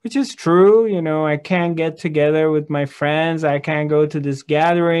 Which is true, I can't get together with my friends. I can't go to this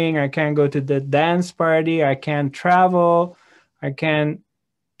gathering. I can't go to the dance party. I can't travel. I can't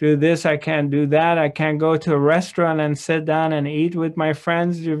do this. I can't do that. I can't go to a restaurant and sit down and eat with my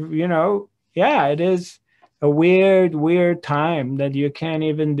friends. Yeah, it is a weird time that you can't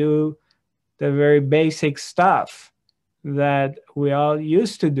even do the very basic stuff that we all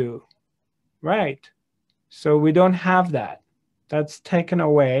used to do, right? So we don't have that. That's taken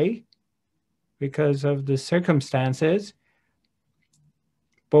away because of the circumstances.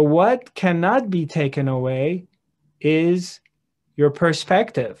 But what cannot be taken away is your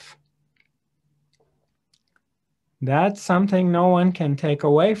perspective. That's something no one can take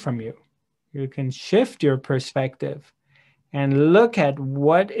away from you. You can shift your perspective and look at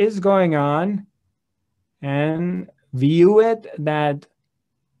what is going on and view it that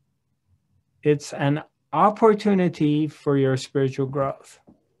it's an opportunity for your spiritual growth.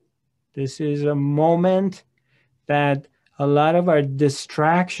 This is a moment that a lot of our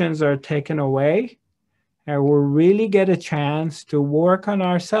distractions are taken away, and we'll really get a chance to work on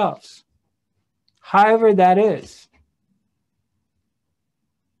ourselves, however that is.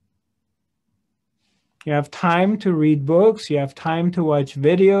 You have time to read books, you have time to watch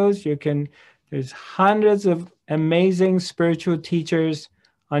videos, there's hundreds of amazing spiritual teachers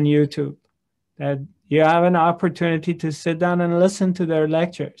on YouTube that you have an opportunity to sit down and listen to their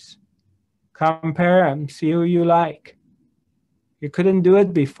lectures. Compare them, see who you like. You couldn't do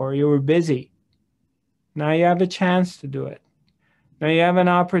it before, you were busy. Now you have a chance to do it. Now you have an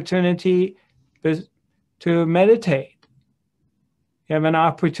opportunity to meditate. You have an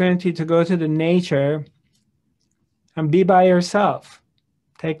opportunity to go to the nature and be by yourself.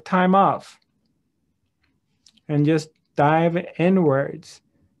 Take time off and just dive inwards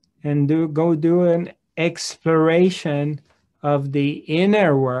and go do an exploration of the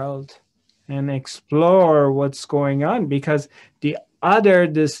inner world and explore what's going on, because the utter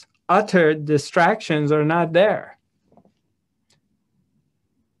distractions are not there.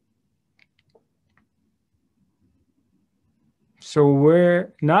 So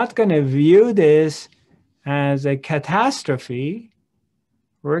we're not going to view this as a catastrophe.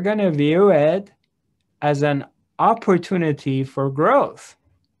 We're going to view it as an opportunity for growth.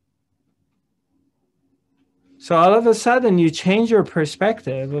 So all of a sudden you change your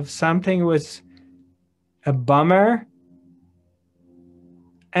perspective of something was a bummer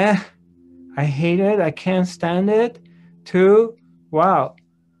I hate it, I can't stand it, to, wow,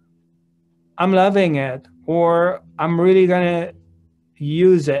 I'm loving it, or I'm really gonna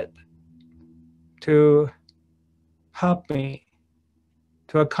use it to help me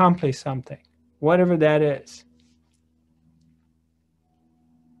to accomplish something, whatever that is.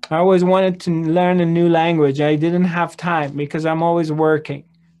 I always wanted to learn a new language. I didn't have time because I'm always working.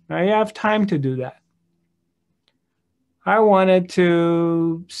 Now you have time to do that. I wanted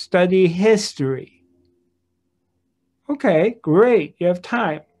to study history. Okay, great. You have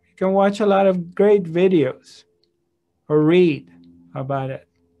time. You can watch a lot of great videos or read about it.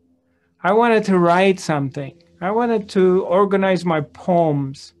 I wanted to write something. I wanted to organize my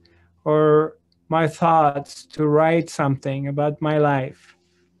poems or my thoughts to write something about my life.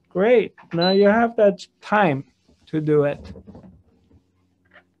 Great. Now you have that time to do it.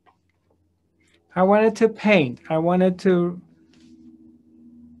 I wanted to paint. I wanted to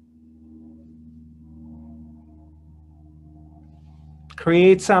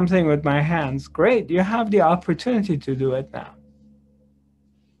create something with my hands. Great. You have the opportunity to do it now.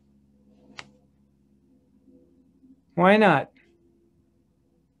 Why not?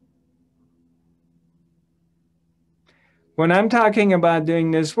 When I'm talking about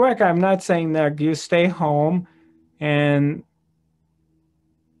doing this work, I'm not saying that you stay home and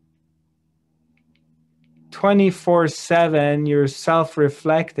 24/7 you're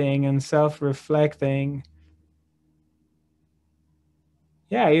self-reflecting and self-reflecting.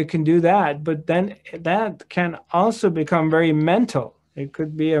 Yeah, you can do that, but then that can also become very mental. It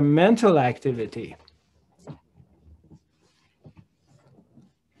could be a mental activity.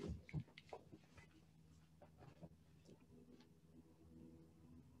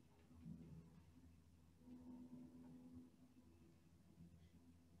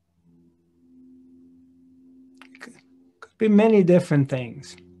 Could be many different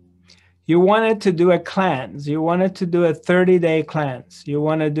things. You wanted to do a cleanse. You wanted to do a 30-day cleanse. You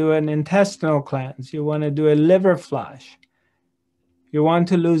want to do an intestinal cleanse. You want to do a liver flush. You want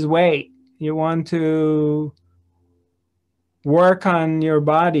to lose weight. You want to work on your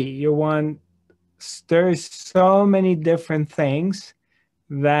body. You want, there's so many different things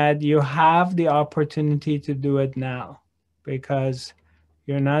that you have the opportunity to do it now because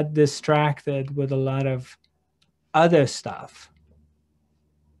you're not distracted with a lot of other stuff.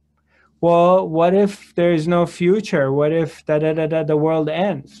 Well, what if there's no future? What if the world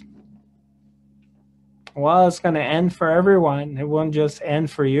ends? Well, it's going to end for everyone. It won't just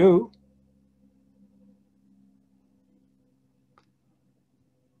end for you.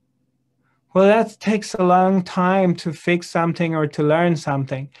 Well, that takes a long time to fix something or to learn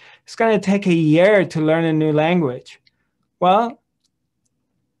something. It's going to take a year to learn a new language. Well,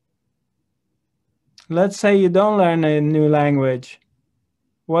 let's say you don't learn a new language.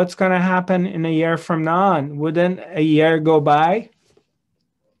 What's going to happen in a year from now on? Wouldn't a year go by?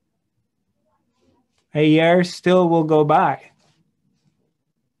 A year still will go by.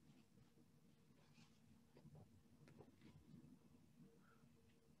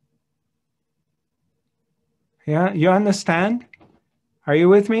 Yeah, you understand? Are you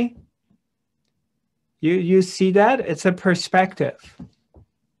with me? You see that? It's a perspective.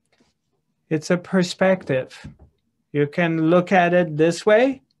 It's a perspective. You can look at it this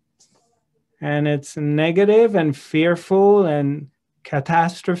way, and it's negative and fearful and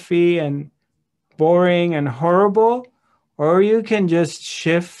catastrophe and boring and horrible, or you can just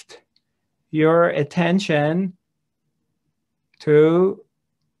shift your attention to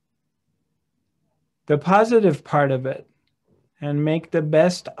the positive part of it and make the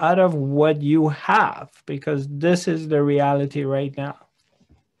best out of what you have, because this is the reality right now.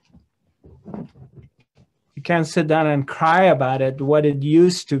 You can't sit down and cry about it, what it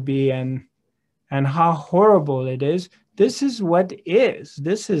used to be and how horrible it is. This is what is.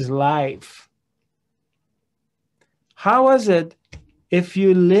 This is life. How was it if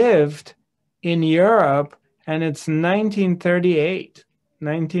you lived in Europe and it's 1938,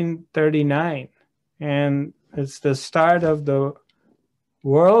 1939, and it's the start of the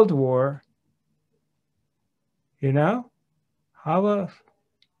World War, you know? I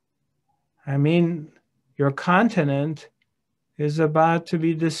mean, your continent is about to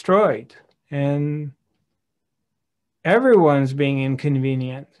be destroyed and everyone's being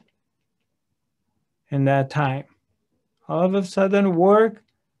inconvenienced in that time. All of a sudden, war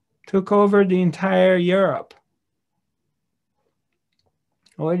took over the entire Europe.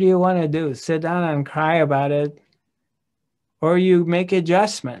 What do you want to do? Sit down and cry about it? Or you make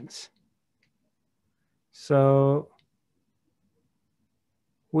adjustments. So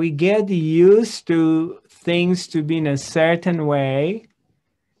we get used to things to be in a certain way,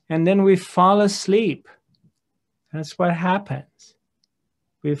 And then we fall asleep. That's what happens.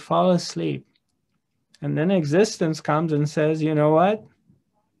 We fall asleep. And then existence comes and says, you know what?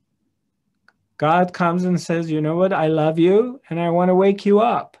 God comes and says, you know what? I love you and I want to wake you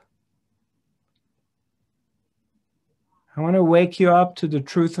up. I want to wake you up to the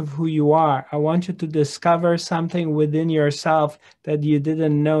truth of who you are. I want you to discover something within yourself that you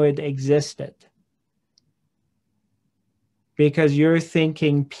didn't know it existed. Because you're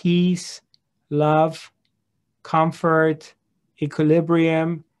thinking peace, love, comfort,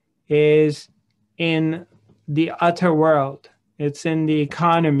 equilibrium is in the outer world. It's in the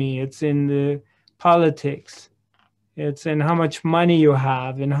economy. It's in the politics. It's in how much money you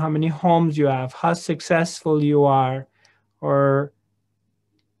have and how many homes you have, how successful you are, or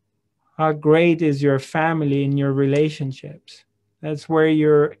how great is your family and your relationships. That's where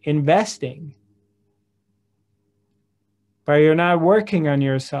you're investing. But you're not working on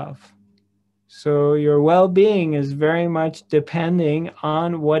yourself. So your well-being is very much depending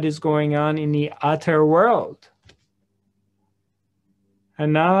on what is going on in the outer world.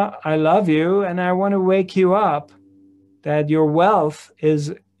 And now I love you and I want to wake you up that your wealth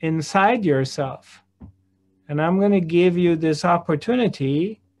is inside yourself. And I'm going to give you this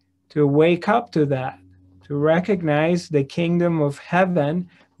opportunity to wake up to that, to recognize the kingdom of heaven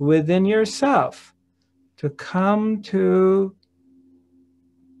within yourself, to come to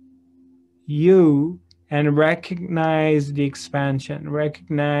you and recognize the expansion,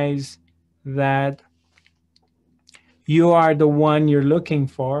 recognize that you are the one you're looking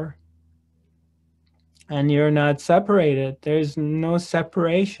for and you're not separated. There's no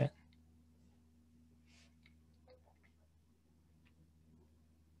separation.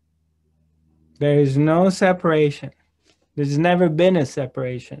 There is no separation. There's never been a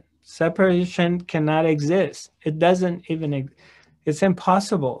separation. Separation cannot exist. It doesn't even, it's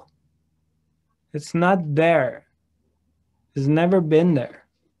impossible. It's not there. It's never been there.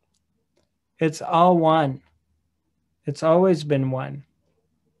 It's all one. It's always been one.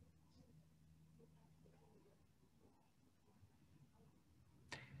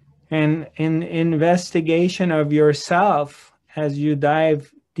 And in investigation of yourself, as you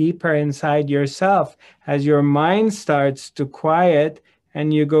dive deeper inside yourself, as your mind starts to quiet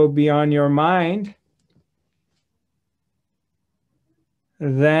and you go beyond your mind,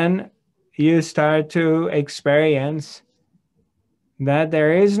 then you start to experience that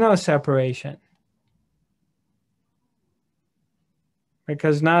there is no separation.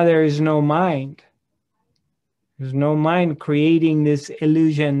 Because now there is no mind. There's no mind creating this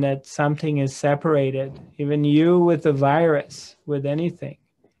illusion that something is separated. Even you with the virus, with anything.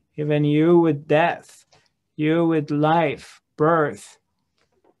 Even you with death. You with life, birth.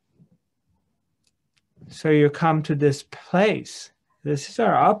 So you come to this place. This is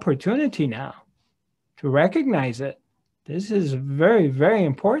our opportunity now to recognize it. This is very, very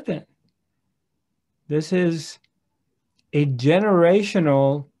important. This is a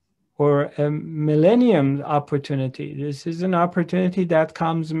generational or a millennium opportunity. This is an opportunity that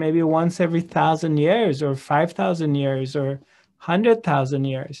comes maybe once every 1,000 years or 5,000 years or 100,000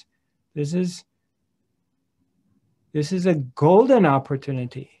 years. This is a golden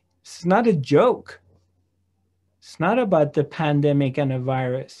opportunity. It's not a joke. It's not about the pandemic and a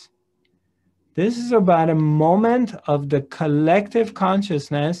virus. This is about a moment of the collective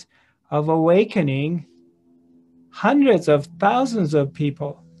consciousness of awakening hundreds of thousands of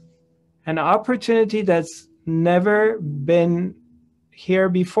people. An opportunity that's never been here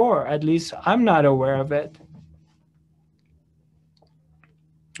before. At least I'm not aware of it.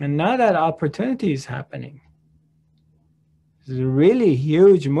 And now that opportunity is happening. It's a really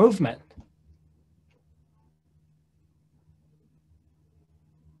huge movement.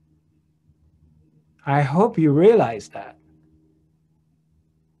 I hope you realize that.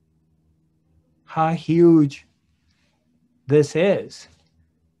 How huge this is.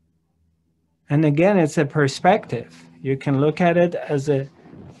 And again, it's a perspective. You can look at it as a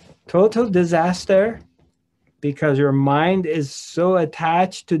total disaster because your mind is so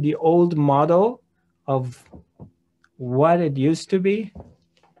attached to the old model of what it used to be,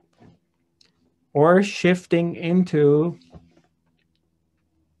 or shifting into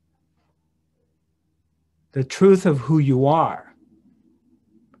the truth of who you are.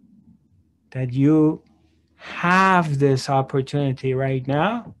 That you have this opportunity right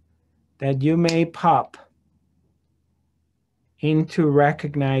now, that you may pop into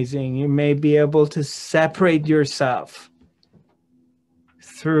recognizing, you may be able to separate yourself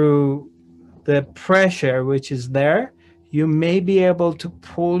through the pressure which is there. You may be able to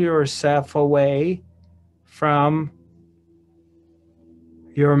pull yourself away from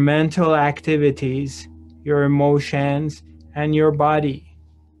your mental activities, your emotions, and your body,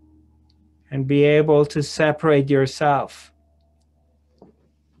 and be able to separate yourself.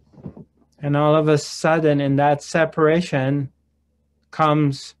 And all of a sudden, in that separation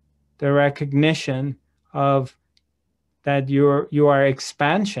comes the recognition of that you are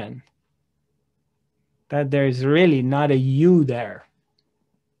expansion, that there's really not a you there.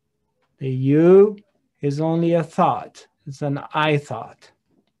 The you is only a thought. It's an I thought.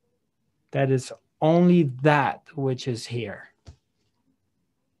 That is only that which is here.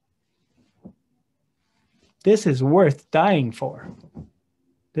 This is worth dying for.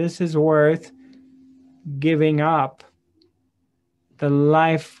 This is worth giving up the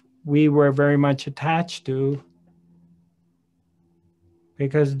life we were very much attached to,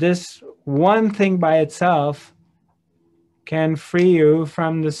 because this one thing by itself can free you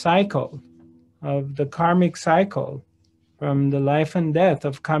from the cycle, of the karmic cycle, from the life and death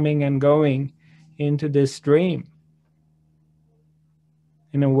of coming and going into this dream,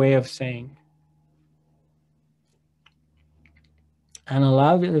 in a way of saying. And a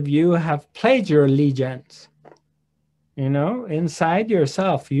lot of you have played your allegiance. You know, inside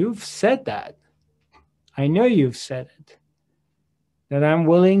yourself, you've said that. I know you've said it. That I'm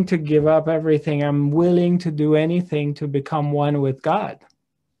willing to give up everything. I'm willing to do anything to become one with God.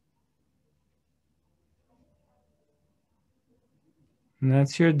 And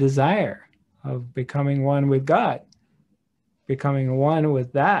that's your desire of becoming one with God. Becoming one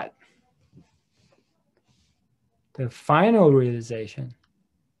with that. The final realization.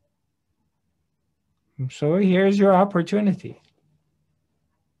 So here's your opportunity.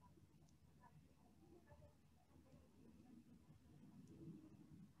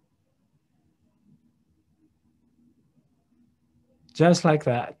 Just like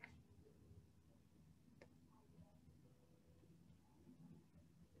that.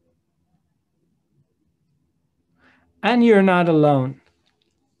 And you're not alone.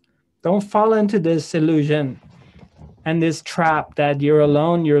 Don't fall into this illusion and this trap that you're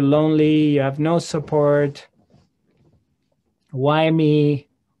alone, you're lonely, you have no support. Why me?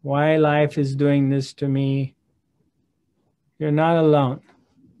 Why life is doing this to me? You're not alone.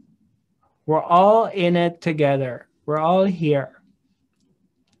 We're all in it together. We're all here.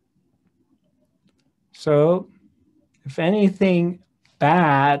 So if anything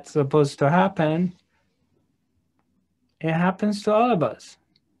bad's supposed to happen, it happens to all of us.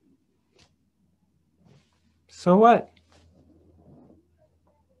 So what?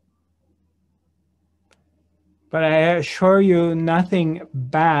 But I assure you, nothing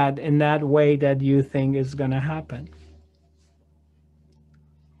bad in that way that you think is going to happen.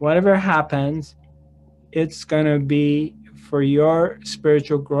 Whatever happens, it's going to be for your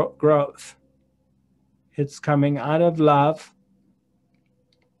spiritual growth. It's coming out of love,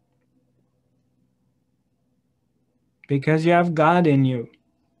 because you have God in you.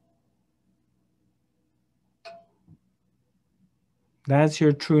 That's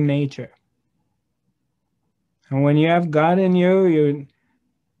your true nature. And when you have God in you,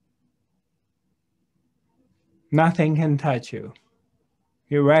 nothing can touch you.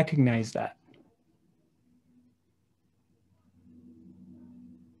 You recognize that.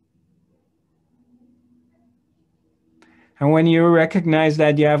 And when you recognize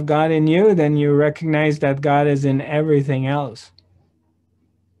that you have God in you, then you recognize that God is in everything else.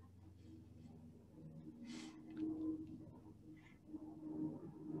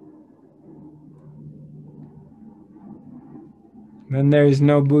 Then there is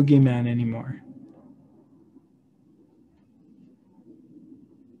no boogeyman anymore.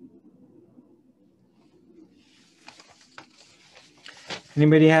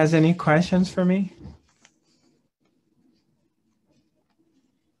 Anybody has any questions for me?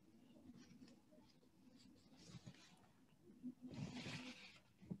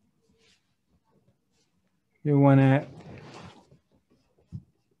 You want to?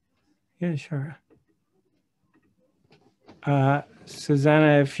 Yeah, sure.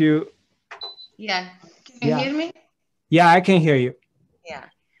 Susanna, if you... Yeah. Can you hear me? Yeah, I can hear you. Yeah.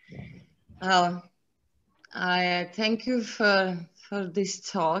 I thank you for this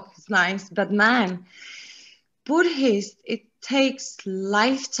talk. It's nice. But man, Buddhist, it takes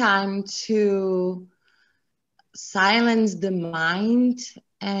lifetime to silence the mind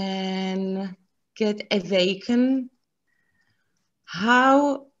and get awakened.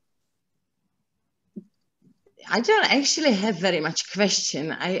 How? I don't actually have very much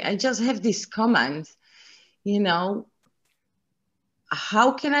question. I just have this comment, you know,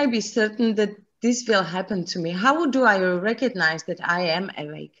 how can I be certain that this will happen to me? How do I recognize that I am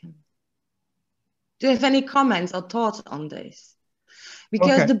awakened? Do you have any comments or thoughts on this?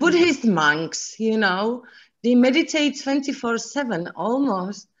 Because Okay. the Buddhist monks, you know, they meditate 24/7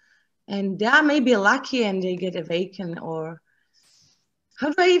 almost, and they are maybe lucky and they get awakened. Or how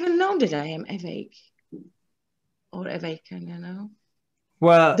do I even know that I am awake or awakened, you know?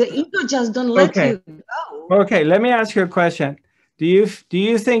 Well, The ego just don't let okay. you go. Okay, let me ask you a question. Do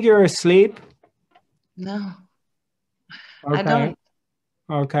you think you're asleep? No, I Okay. don't.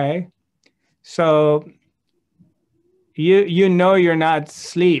 Okay. So you know you're not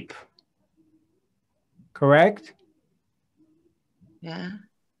asleep, correct? Yeah.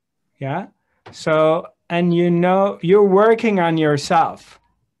 Yeah. So, and you know you're working on yourself,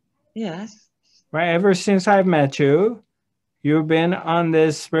 Yes. right? Ever since I've met you, you've been on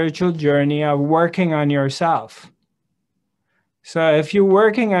this spiritual journey of working on yourself. So if you're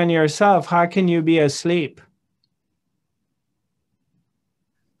working on yourself, how can you be asleep?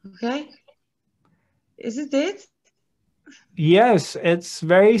 Okay. Is it it? Yes, it's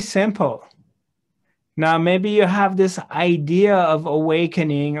very simple. Now, maybe you have this idea of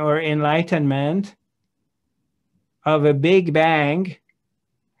awakening or enlightenment, of a big bang,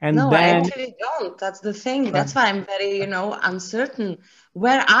 and No, I then, actually don't. That's the thing. right, That's why I'm very, you know, uncertain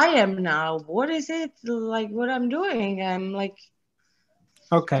where I am now. What is it like what I'm doing? I'm like,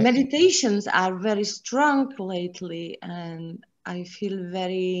 okay, meditations are very strong lately, and I feel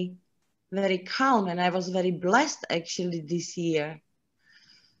very, very calm. And I was very blessed actually this year.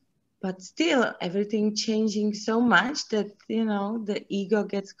 But still, everything changing so much that, you know, the ego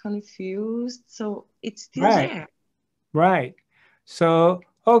gets confused. So it's still right, there. right. So,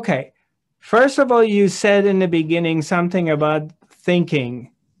 okay. First of all, you said in the beginning something about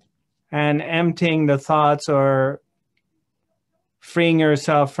thinking and emptying the thoughts or freeing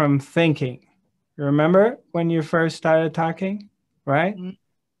yourself from thinking. You remember when you first started talking? Right? Mm.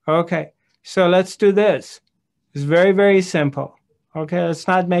 Okay. So let's do this. It's very, very simple. Okay. Let's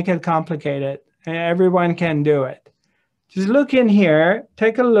not make it complicated. Everyone can do it. Just look in here.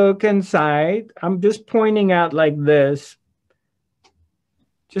 Take a look inside. I'm just pointing out like this.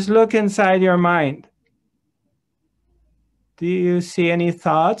 Just look inside your mind. Do you see any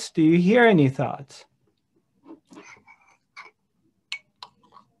thoughts? Do you hear any thoughts?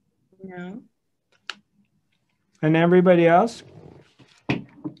 No. And everybody else?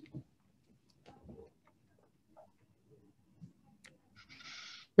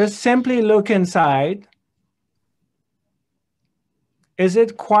 Just simply look inside. Is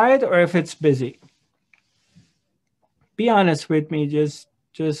it quiet or if it's busy? Be honest with me. Just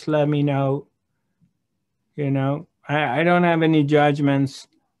let me know. You know, I don't have any judgments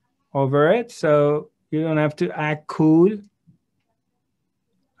over it, so you don't have to act cool.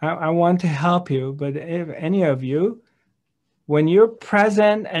 I want to help you, but if any of you, when you're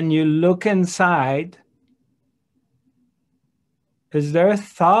present and you look inside, is there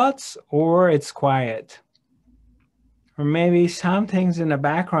thoughts or it's quiet? Or maybe something's in the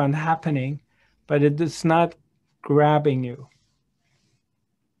background happening, but it is not grabbing you.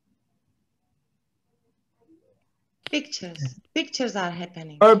 Pictures. Pictures are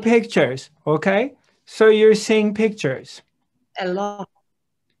happening. Or pictures, okay? So you're seeing pictures. A lot.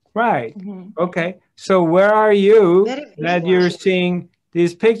 Right. Mhm. Okay. So where are you Very that visual. you're seeing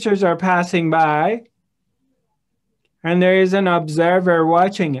these pictures are passing by and there is an observer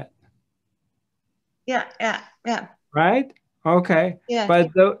watching it, Yeah, yeah, yeah, right? Okay. yeah,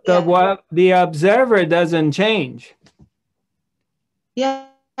 But yeah. the observer doesn't change. Yeah,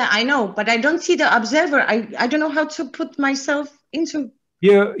 I know, but I don't see the observer. I don't know how to put myself into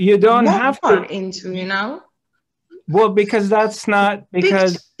You don't more have to, into, you know. well, because that's not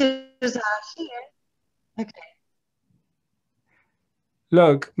because Pictures are here. Okay.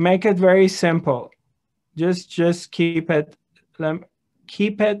 look, make it very simple. Just keep it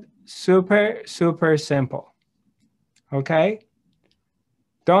super simple. Okay?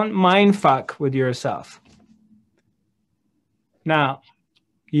 Don't mind fuck with yourself. Now,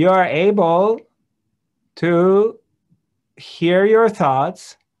 you're able to hear your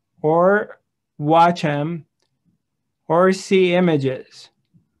thoughts or watch them or see images.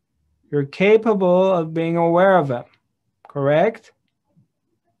 You're capable of being aware of them, correct?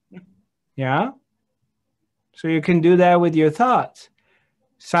 Yeah? So you can do that with your thoughts.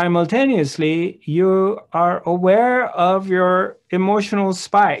 Simultaneously, you are aware of your emotional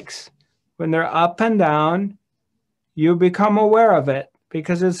spikes. When they're up and down, you become aware of it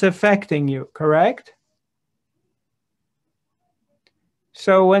because it's affecting you, correct?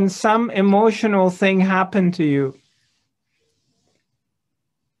 So when some emotional thing happened to you,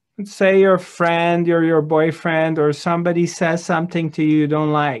 let's say your friend or your boyfriend or somebody says something to you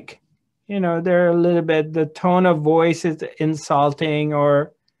don't like, they're a little bit, the tone of voice is insulting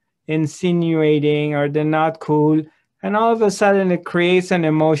or insinuating, or they're not cool. And all of a sudden it creates an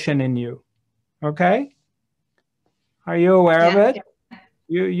emotion in you. Okay? Are you aware of Yeah. it?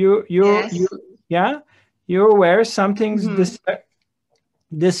 You, Yes. yeah? You're aware something's Mm-hmm.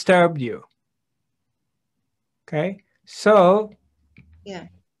 disturbed you. Okay? So Yeah.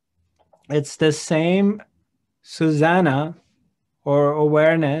 it's the same Susanna or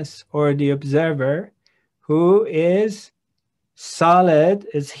awareness or the observer who is solid,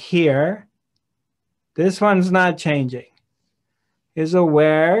 is here. This one's not changing. Is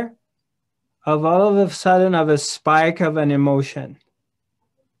aware of all of a sudden of a spike of an emotion.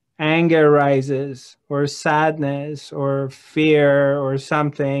 Anger rises, or sadness, or fear, or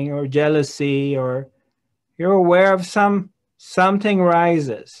something, or jealousy, or you're aware of something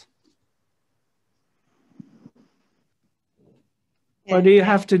rises. What Yeah. do you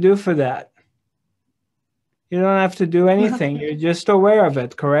have to do for that? You don't have to do anything. You're just aware of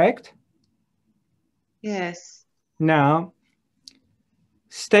it, correct? Yes. Now,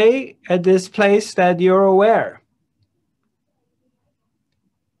 stay at this place that you're aware.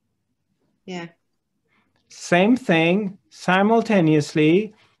 Yeah. Same thing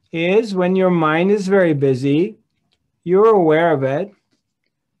simultaneously is when your mind is very busy, you're aware of it.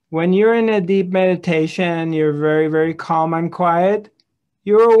 When you're in a deep meditation, you're very, very calm and quiet,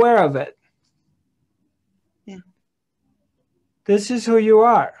 you're aware of it. Yeah. This is who you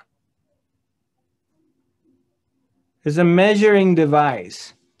are. It's a measuring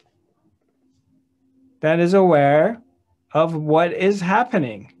device that is aware of what is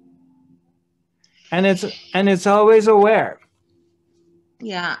happening. And it's always aware.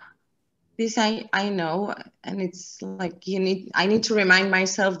 Yeah. This I know, and it's like I need to remind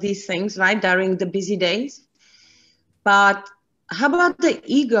myself these things, right, during the busy days. But how about the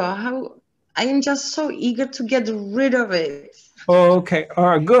ego? How I am just so eager to get rid of it. Oh, okay. All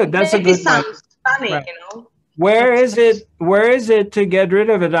right, good. That's a Maybe good one. sounds funny, Right. you know. Where But is it? Where is it to get rid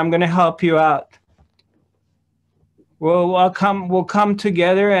of it? I'm going to help you out. We'll come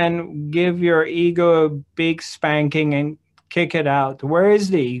together and give your ego a big spanking and kick it out. Where is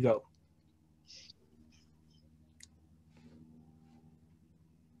the ego?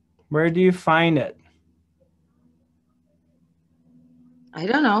 Where do you find it? I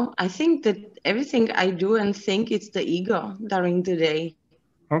don't know. I think that everything I do and think it's the ego during the day.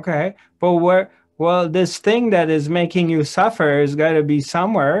 Okay. But well, this thing that is making you suffer has got to be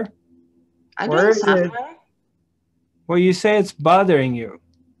somewhere. I Where don't is it? suffer. Well, you say it's bothering you.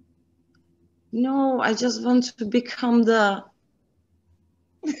 No, I just want to become the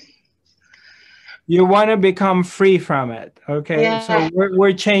You want to become free from it. Okay. yeah. So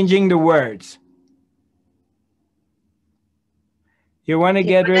we're changing the words. You want to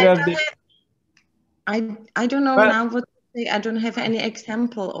Yeah, get but rid I of don't the. have I don't know But now what to say. I don't have any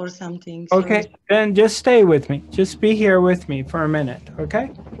example or something. So okay, then just stay with me. Just be here with me for a minute.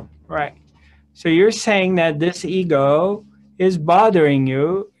 Okay. Right. So you're saying that this ego is bothering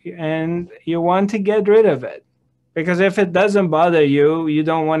you and you want to get rid of it. Because if it doesn't bother you, you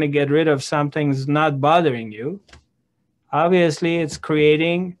don't want to get rid of something's not bothering you. Obviously, it's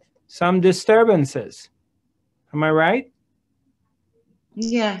creating some disturbances. Am I right?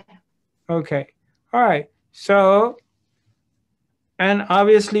 yeah. Okay. All right. So, and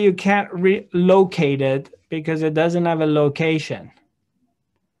obviously you can't relocate it because it doesn't have a location.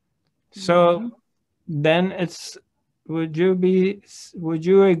 So Mhm. then it's would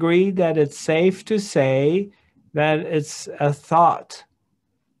you agree that it's safe to say that it's a thought?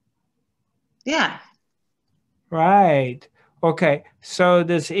 Yeah. Right. Okay. So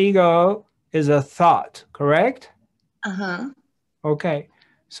this ego is a thought, correct? Uh-huh. Okay.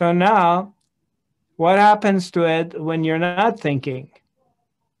 So now what happens to it when you're not thinking?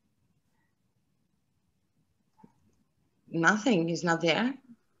 Nothing is not there, I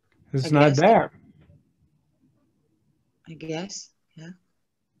It's not guess. there. I guess. Yeah.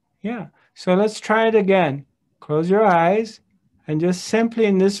 Yeah. So let's try it again. Close your eyes and just simply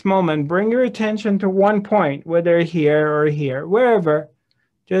in this moment, bring your attention to one point, whether here or here, wherever.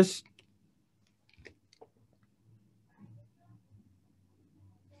 Just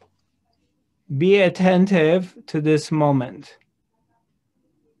be attentive to this moment.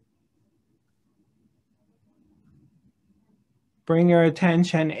 Bring your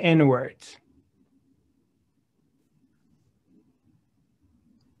attention inwards.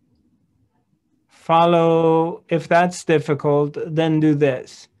 Follow, if that's difficult, then do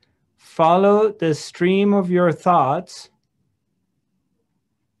this. Follow the stream of your thoughts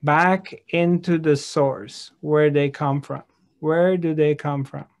back into the source, where they come from. Where do they come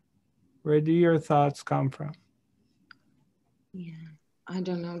from? Where do your thoughts come from? Yeah, I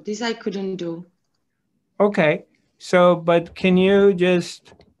don't know. This I couldn't do. Okay. So, but can you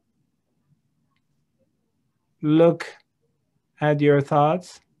just look at your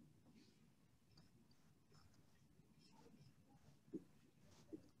thoughts?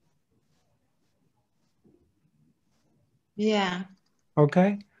 Yeah.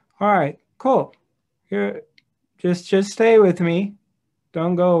 Okay. All right. Cool. You're, just stay with me.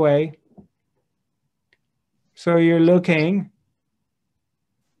 Don't go away. So you're looking.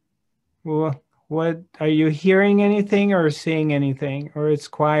 What are you hearing anything or seeing anything, or it's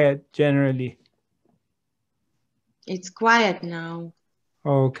quiet generally? It's quiet now.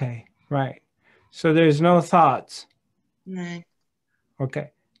 Okay. Right. So there's no thoughts. No.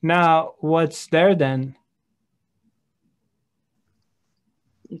 Okay. Now what's there then?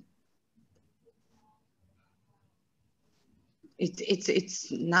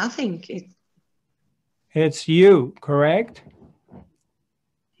 It's nothing. It's you, correct?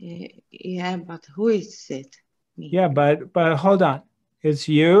 Yeah, but who is it? Me. Yeah, but hold on. It's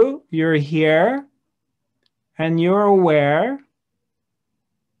you, you're here, and you're aware.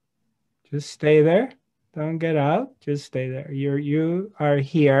 Just stay there. Don't get out. Just stay there. You are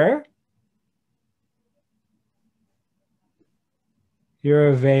here. You're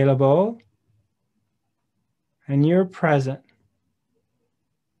available. And you're present.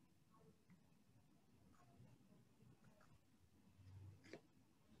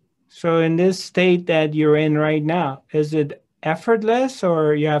 So in this state that you're in right now, is it effortless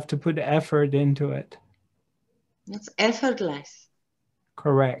or you have to put effort into it? It's effortless.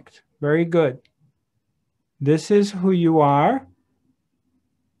 Correct. Very good. This is who you are.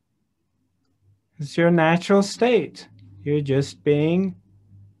 It's your natural state. You're just being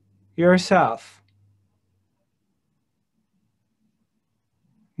yourself.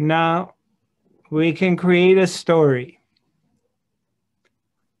 Now we can create a story.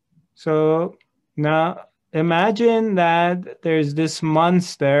 So now imagine that there's this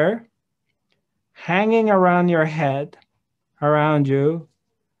monster hanging around your head, around you,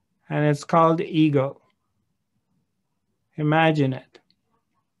 and it's called ego. Imagine it.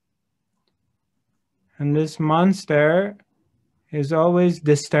 And this monster is always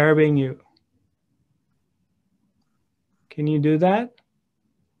disturbing you. Can you do that?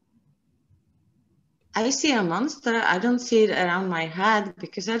 I see a monster. I don't see it around my head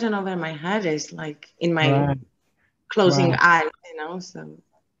because I don't know where my head is, like in my closing eyes, so.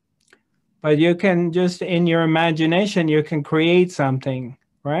 But you can just, in your imagination, you can create something,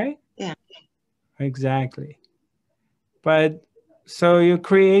 right? Yeah. Exactly. But so you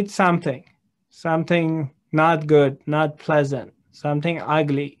create something not good, not pleasant, something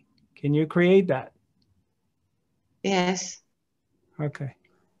ugly. Can you create that? Yes. Okay.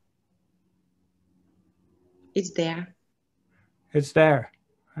 It's there. It's there.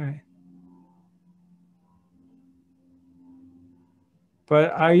 All right.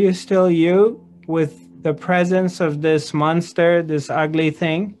 But are you still you with the presence of this monster, this ugly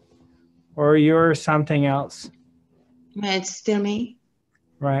thing? Or you're something else? Yeah, it's still me.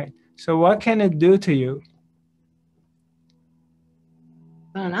 Right. So what can it do to you?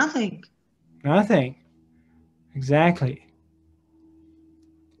 Well, nothing. Nothing. Exactly.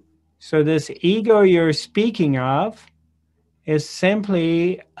 So this ego you're speaking of is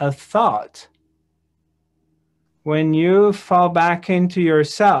simply a thought. When you fall back into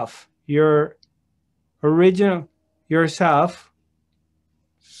yourself, your original yourself,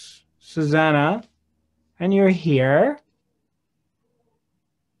 Susanna, and you're here,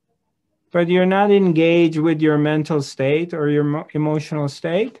 but you're not engaged with your mental state or your emotional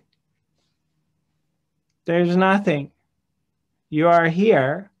state, there's nothing. You are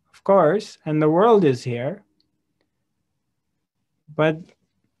here, of course, and the world is here, but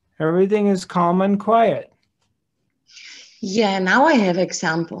everything is calm and quiet. Yeah, now I have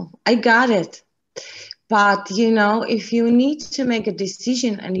example. I got it. But, if you need to make a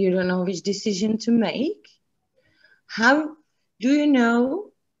decision and you don't know which decision to make, how do you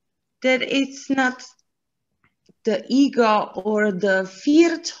know that it's not the ego or the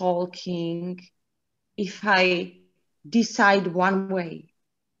fear talking if I decide one way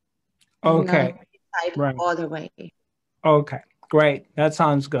and not Okay, decide right. other way? Okay, great. That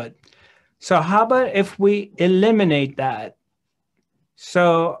sounds good. So how about if we eliminate that?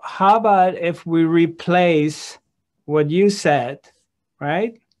 So how about if we replace what you said,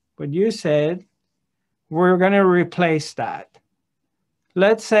 right? What you said, we're going to replace that.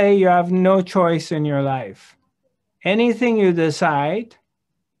 Let's say you have no choice in your life. Anything you decide,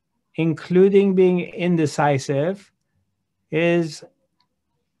 including being indecisive, is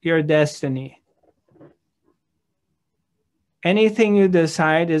your destiny. Anything you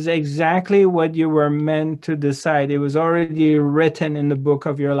decide is exactly what you were meant to decide. It was already written in the book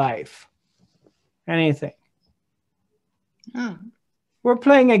of your life. Anything. Oh. We're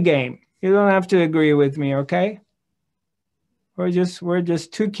playing a game. You don't have to agree with me, okay? We're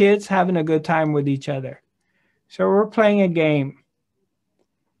just two kids having a good time with each other. So we're playing a game.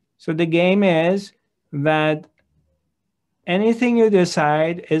 So the game is that anything you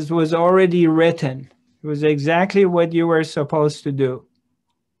decide was already written. It was exactly what you were supposed to do.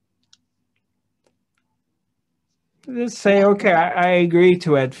 Just say, okay, I agree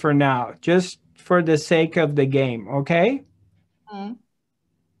to it for now, just for the sake of the game, okay? Mm.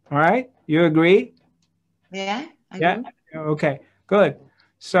 All right, you agree? Yeah, I Yeah, do. okay, good.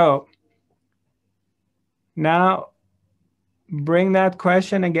 So now bring that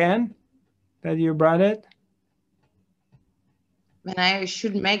question again that you brought it. When I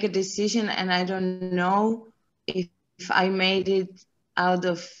should make a decision and I don't know if I made it out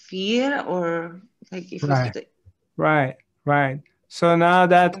of fear or like if it's Right, right, right. So now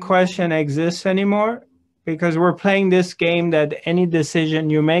that question exists anymore because we're playing this game that any decision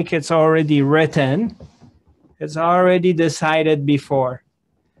you make, it's already written. It's already decided before.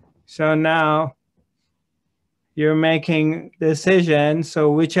 So now you're making decisions.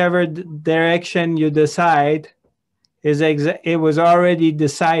 So whichever direction you decide it was already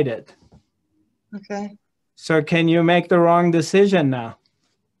decided. okay. So can you make the wrong decision now?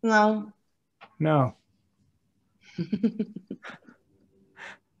 No. No.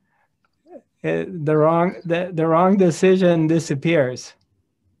 The wrong decision disappears.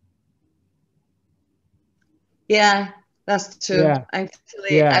 Yeah, that's true. Yeah.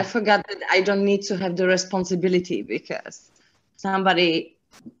 Actually, I Yeah. forgot that I don't need to have the responsibility because somebody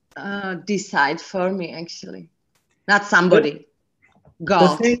decide for me actually. Not The, somebody, the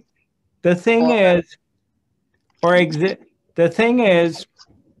God. thing the thing Or is or the thing is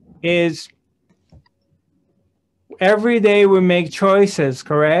every day we make choices,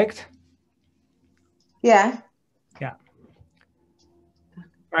 correct? yeah. Yeah.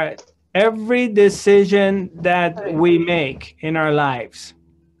 Right. Every decision that Sorry. we make in our lives,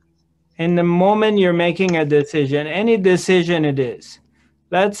 in the moment you're making a decision, any decision it is,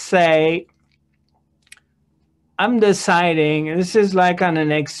 let's say I'm deciding, this is like on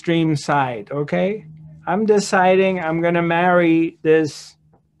an extreme side, okay? I'm deciding I'm going to marry this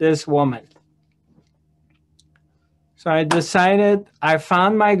woman. So I decided, I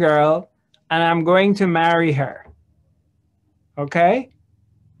found my girl and I'm going to marry her. Okay?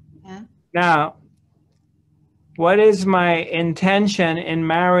 Yeah. Now, what is my intention in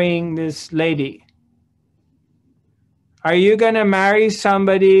marrying this lady? Are you going to marry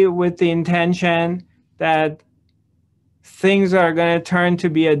somebody with the intention that things are going to turn to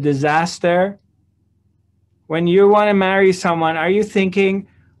be a disaster? When you want to marry someone, are you thinking,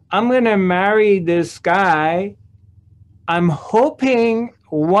 I'm going to marry this guy. I'm hoping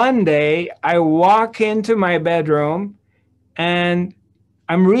one day I walk into my bedroom and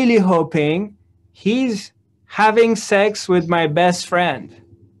I'm really hoping he's having sex with my best friend.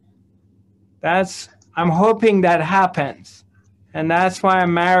 I'm hoping that happens. And that's why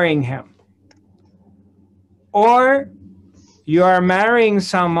I'm marrying him. Or you are marrying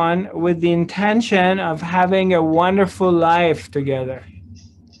someone with the intention of having a wonderful life together.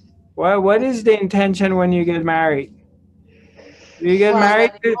 What is the intention when you get married? You get Well,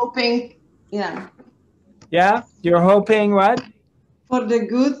 married then to, hoping, yeah, yeah? You're hoping what? for the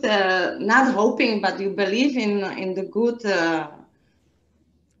good. Not hoping, but you believe in the good,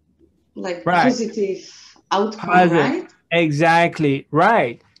 like Right. positive outcome, Positive. right? Exactly.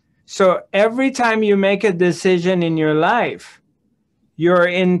 Right. So every time you make a decision in your life, your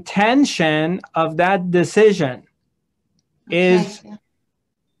intention of that decision Okay. is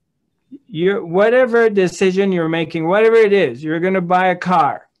whatever decision you're making, whatever it is, you're going to buy a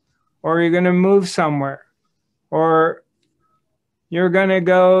car or you're going to move somewhere or you're going to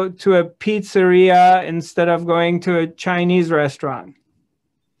go to a pizzeria instead of going to a Chinese restaurant.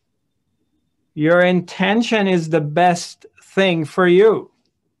 Your intention is the best thing for you.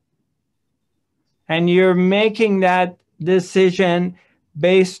 And you're making that decision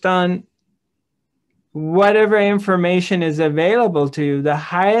based on whatever information is available to you, the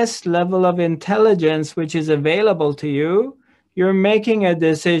highest level of intelligence which is available to you, you're making a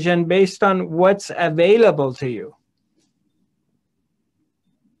decision based on what's available to you.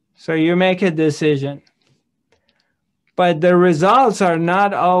 So you make a decision. But the results are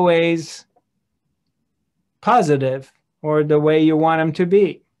not always positive or the way you want them to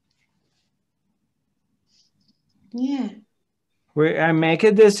be. Yeah. I make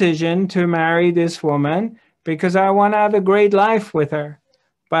a decision to marry this woman because I want to have a great life with her.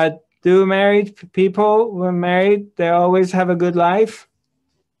 But do married people, when married, they always have a good life?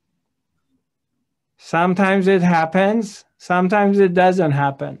 Sometimes it happens. Sometimes it doesn't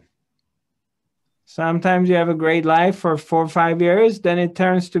happen. Sometimes you have a great life for 4 or 5 years, then it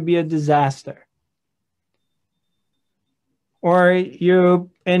turns to be a disaster. Or you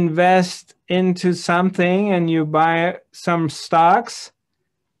invest into something and you buy some stocks.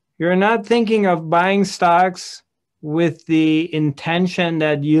 You're not thinking of buying stocks with the intention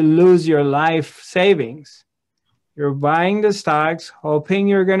that you lose your life savings. You're buying the stocks hoping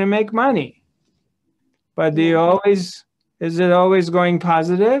you're going to make money. But is it always going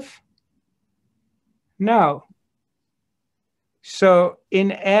positive? No. So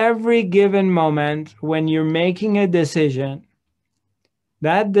in every given moment when you're making a decision,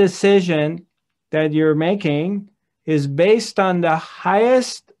 that decision that you're making is based on the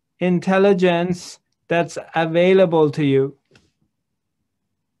highest intelligence that's available to you.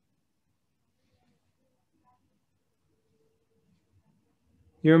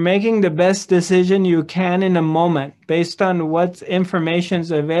 You're making the best decision you can in a moment based on what information is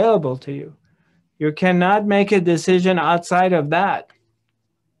available to you. You cannot make a decision outside of that.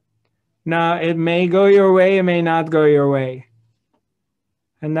 Now, it may go your way, it may not go your way.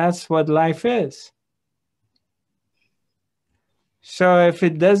 And that's what life is. So if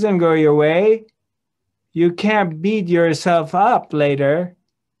it doesn't go your way, you can't beat yourself up later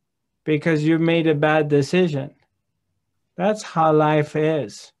because you made a bad decision. That's how life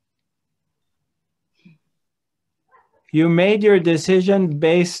is. You made your decision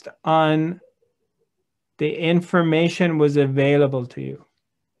based on the information was available to you.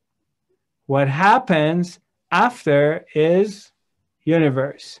 What happens after is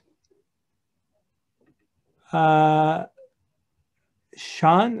universe.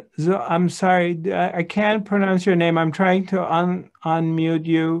 Sean, I'm sorry, I can't pronounce your name. I'm trying to unmute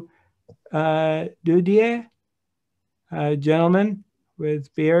you. Dudier, gentleman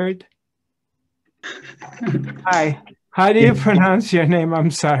with beard. Hi. How do you pronounce your name? I'm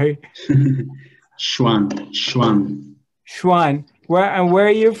sorry. Xuan. Xuan. Where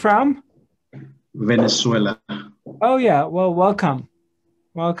are you from? Venezuela. Oh yeah. Well, welcome.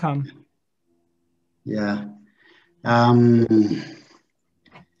 Welcome. Yeah.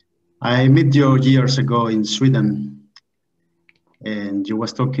 I met you years ago in Sweden, and you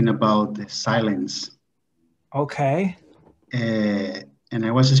was talking about silence. Okay. And I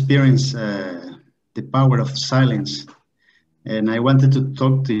was experiencing the power of silence. And I wanted to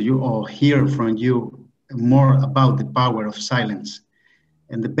talk to you or hear from you more about the power of silence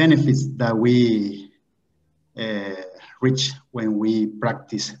and the benefits that we reach when we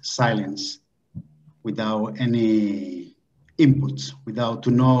practice silence without any inputs, without to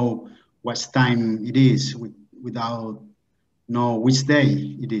know what time it is, without know which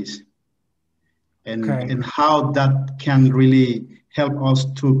day it is, and how that can really help us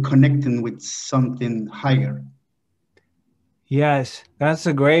to connecting with something higher. Yes, that's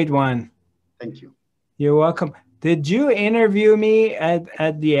a great one. Thank you. You're welcome. Did you interview me at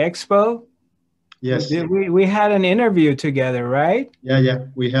the expo? Yes. We had an interview together, right? Yeah.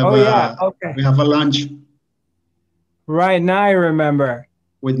 We have we have a lunch. Right, now I remember.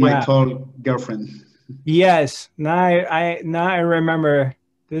 With my tall girlfriend. Yes, now I remember.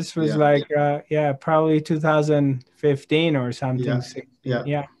 This was probably 2015 or something.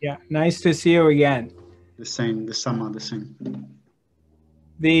 Yeah. Nice to see you again. The same.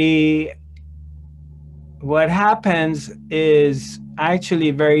 What happens is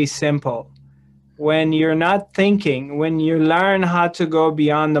actually very simple. When you're not thinking, when you learn how to go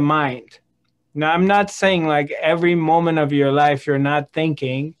beyond the mind. Now, I'm not saying like every moment of your life you're not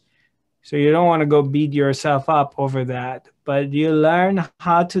thinking, so you don't want to go beat yourself up over that, but you learn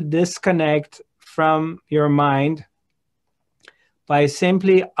how to disconnect from your mind by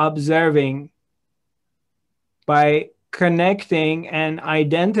simply observing, by connecting and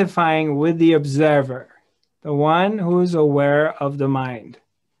identifying with the observer, the one who's aware of the mind.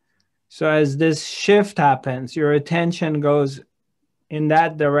 So as this shift happens, your attention goes in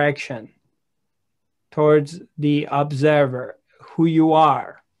that direction towards the observer, who you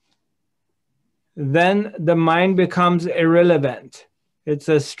are. Then the mind becomes irrelevant. It's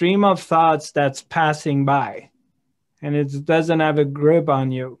a stream of thoughts that's passing by, and it doesn't have a grip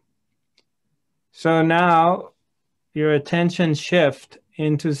on you. So now your attention shifts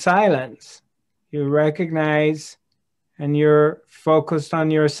into silence. You recognize and you're focused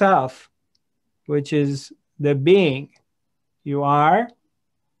on yourself, which is the being you are,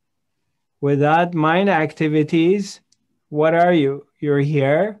 without mind activities, what are you? You're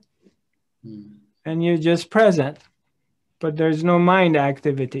here Mm. and you're just present, but there's no mind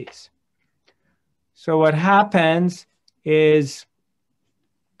activities. So what happens is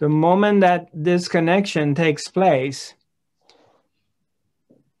the moment that this connection takes place,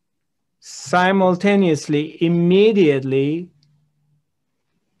 simultaneously, immediately,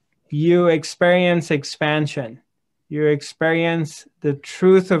 you experience expansion. You experience the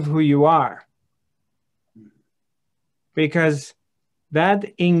truth of who you are. Because that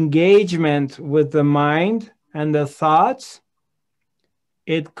engagement with the mind and the thoughts,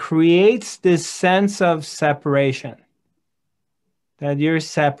 it creates this sense of separation, that you're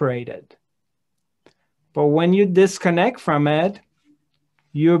separated. But when you disconnect from it,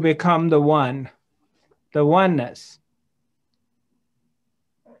 you become the one, the oneness.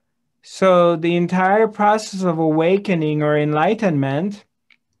 So the entire process of awakening or enlightenment,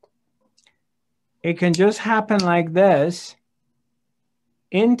 it can just happen like this,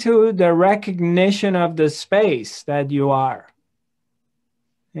 into the recognition of the space that you are,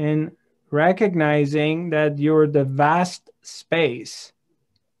 and recognizing that you're the vast space.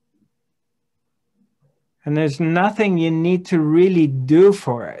 And there's nothing you need to really do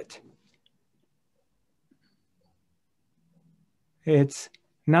for it. It's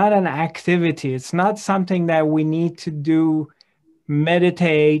not an activity. It's not something that we need to do,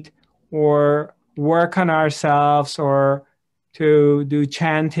 meditate or work on ourselves or to do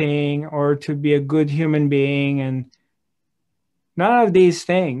chanting or to be a good human being. And none of these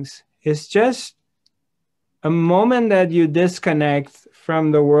things. It's just a moment that you disconnect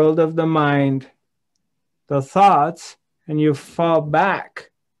from the world of the mind, the thoughts, and you fall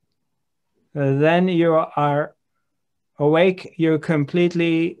back. Then you are awake, you're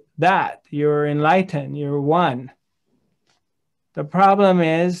completely that. You're enlightened, you're one. The problem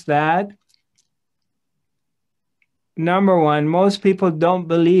is that, number one, most people don't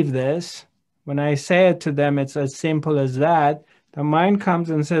believe this. When I say it to them, it's as simple as that. The mind comes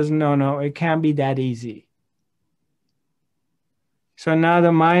and says, no, it can't be that easy. So now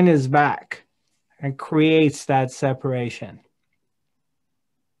the mind is back and creates that separation.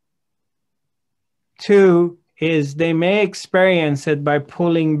 Two is they may experience it by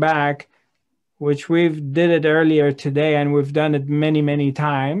pulling back, which we've did it earlier today and we've done it many, many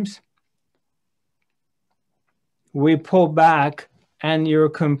times. We pull back and your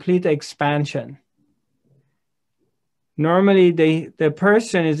complete expansion. Normally the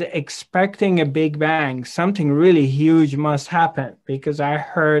person is expecting a big bang. Something really huge must happen because I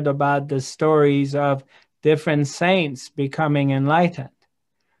heard about the stories of different saints becoming enlightened.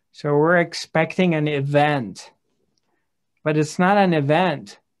 So we're expecting an event, but it's not an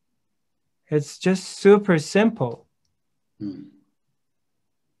event. It's just super simple. Mm.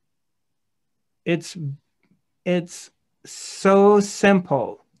 It's so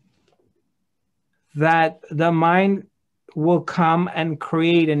simple that the mind will come and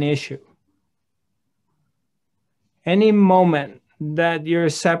create an issue. Any moment that you're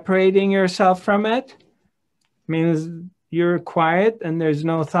separating yourself from it means you're quiet and there's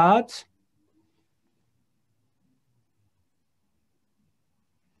no thoughts.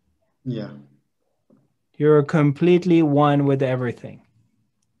 Yeah. You're completely one with everything.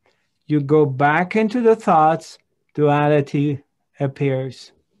 You go back into the thoughts, duality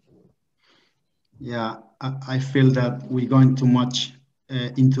appears. Yeah, I feel that we're going too much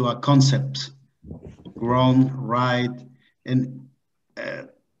into a concept, wrong, right, and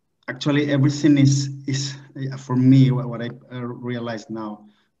actually everything is for me what I realize now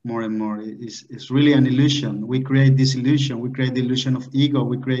more and more is really an illusion. We create this illusion. We create the illusion of ego.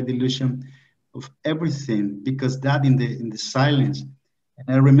 We create the illusion of everything because that in the silence.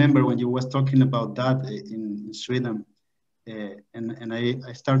 And I remember when you was talking about that in Sweden. And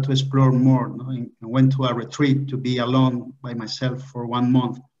I started to explore more. No? And went to a retreat to be alone by myself for 1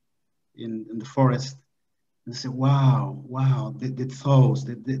 month in the forest. And I said, wow, the thoughts,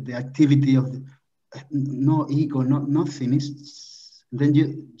 the activity of no ego, nothing. Then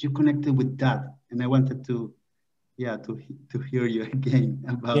you connected with that. And I wanted to hear you again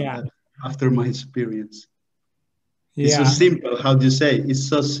about that after my experience. Yeah. It's so simple. How do you say? It's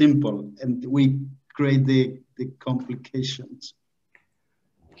so simple. And we create the complications.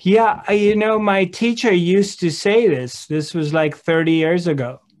 Yeah, my teacher used to say this. This was like 30 years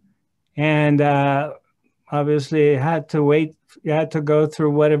ago. And obviously I had to wait. You had to go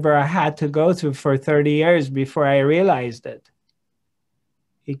through whatever I had to go through for 30 years before I realized it.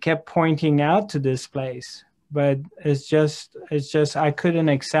 He kept pointing out to this place, but it's just I couldn't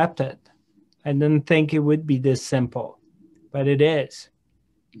accept it. I didn't think it would be this simple, but it is.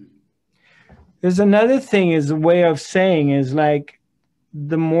 There's another thing, is a way of saying, is like,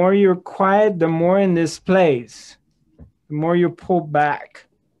 the more you're quiet, the more in this place, the more you pull back,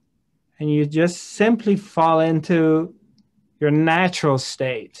 and you just simply fall into your natural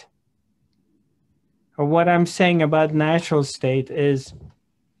state. Or what I'm saying about natural state is,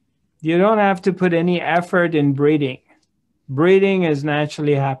 you don't have to put any effort in breathing. Breathing is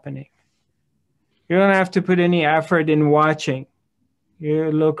naturally happening. You don't have to put any effort in watching.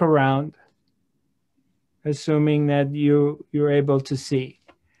 You look around, assuming that you're able to see.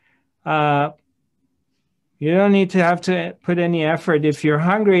 You don't need to have to put any effort. If you're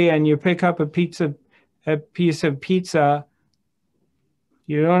hungry and you pick up a piece of pizza,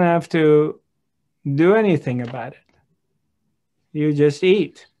 you don't have to do anything about it. You just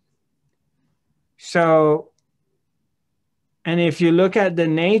eat. So, and if you look at the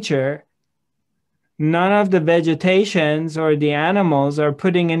nature, none of the vegetations or the animals are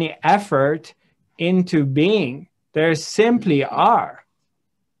putting any effort into being. They simply are.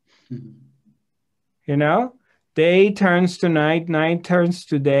 You know, day turns to night, night turns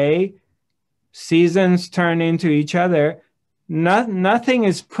to day, seasons turn into each other. Nothing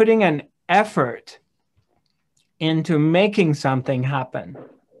is putting an effort into making something happen.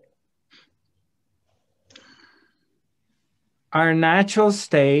 Our natural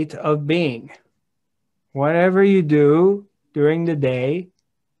state of being, whatever you do during the day,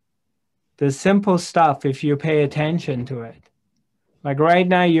 the simple stuff, if you pay attention to it. Like right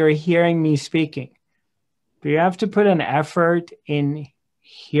now, you're hearing me speaking. Do you have to put an effort in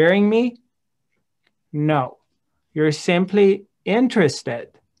hearing me? No. You're simply interested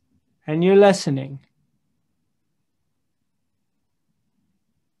and you're listening.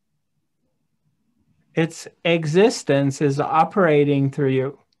 Its existence is operating through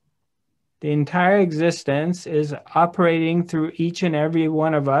you. The entire existence is operating through each and every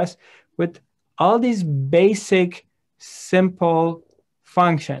one of us with all these basic, simple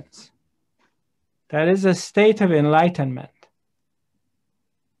functions. That is a state of enlightenment.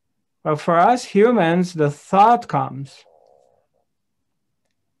 But for us humans, the thought comes.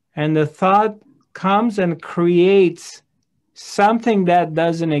 And the thought comes and creates something that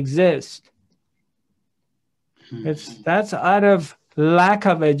doesn't exist. That's out of lack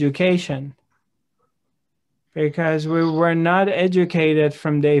of education. Because we were not educated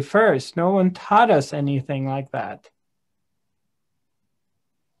from day first. No one taught us anything like that.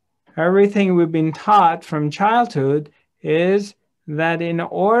 Everything we've been taught from childhood is that in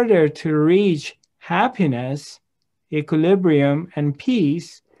order to reach happiness, equilibrium, and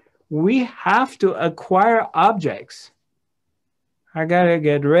peace, we have to acquire objects. I gotta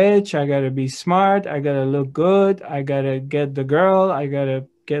get rich, I gotta be smart, I gotta look good, I gotta get the girl, I gotta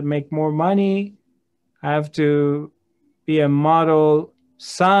make more money, I have to be a model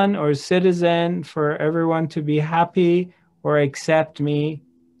son or citizen for everyone to be happy or accept me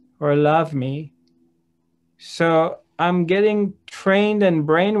or love me. So I'm getting trained and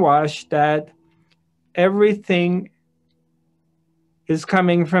brainwashed that everything is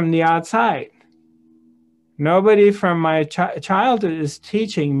coming from the outside. Nobody from my childhood is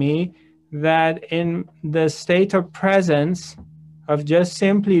teaching me that in the state of presence of just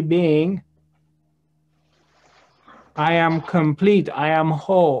simply being, I am complete, I am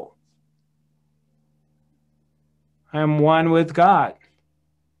whole. I am one with God.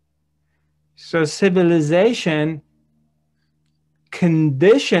 So civilization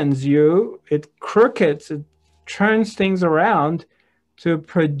conditions you, it crookets, it turns things around to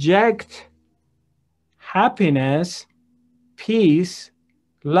project happiness, peace,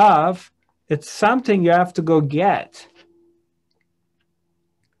 love. It's something you have to go get.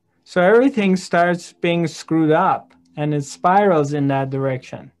 So everything starts being screwed up and it spirals in that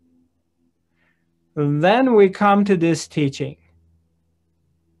direction. Then we come to this teaching.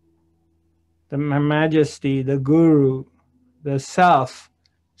 The Majesty, the Guru, the Self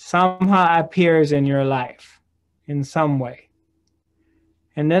somehow appears in your life in some way.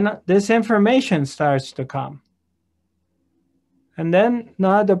 And then this information starts to come. And then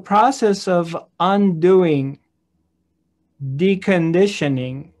now the process of undoing,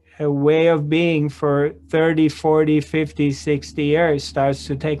 deconditioning a way of being for 30, 40, 50, 60 years starts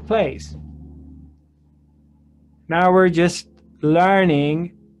to take place. Now we're just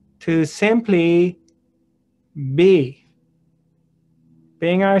learning to simply be,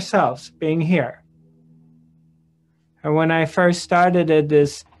 being ourselves, being here. And when I first started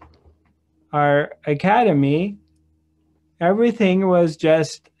at our academy, everything was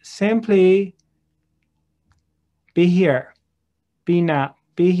just simply be here, be now,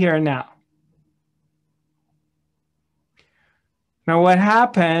 be here now. Now what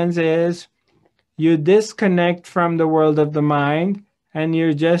happens is you disconnect from the world of the mind and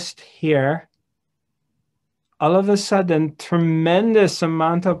you're just here, all of a sudden, tremendous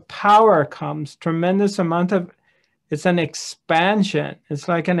amount of power comes, tremendous amount of, it's an expansion. It's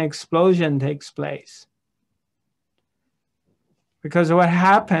like an explosion takes place. Because what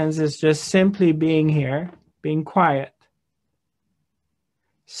happens is just simply being here, being quiet.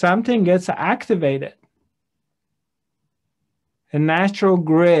 Something gets activated. A natural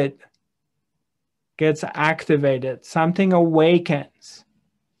grid gets activated. Something awakens.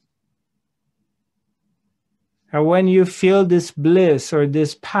 And when you feel this bliss or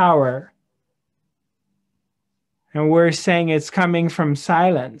this power, and we're saying it's coming from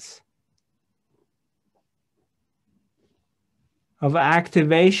silence, of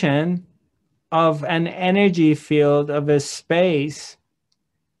activation of an energy field of a space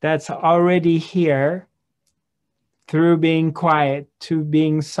that's already here through being quiet to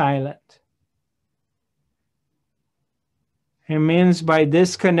being silent. It means by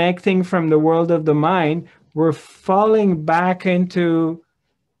disconnecting from the world of the mind, we're falling back into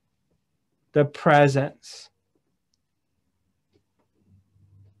the presence.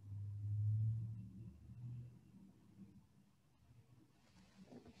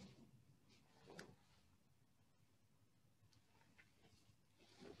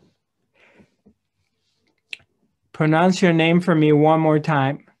 Pronounce your name for me one more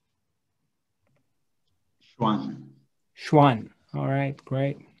time. Juan. Xuan. All right,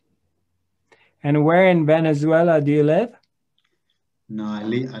 great. And where in Venezuela do you live? No, I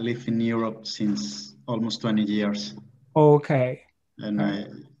live in Europe since almost 20 years. Okay. And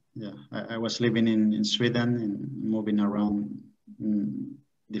I was living in Sweden and moving around in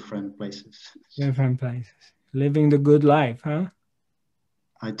different places. Different places. Living the good life, huh?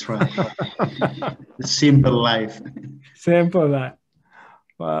 I try. The simple life. Simple life.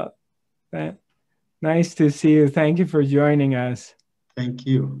 Well, nice to see you. Thank you for joining us. Thank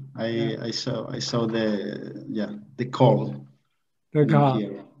you. I saw the call. The call. I'm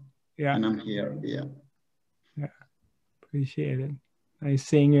here. Yeah. And I'm here. Yeah. Yeah. Appreciate it. Nice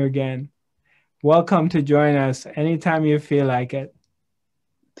seeing you again. Welcome to join us anytime you feel like it.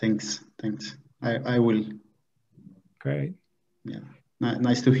 Thanks. I will. Great. Yeah.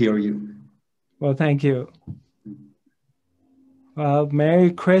 Nice to hear you. Well, thank you. Well,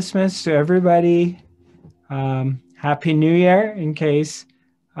 Merry Christmas to everybody. Happy New Year in case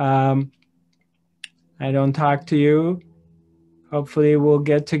I don't talk to you. Hopefully we'll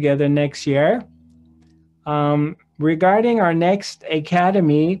get together next year. Regarding our next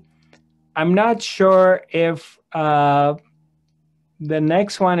academy, I'm not sure if the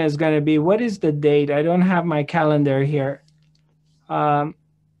next one is going to be, what is the date? I don't have my calendar here.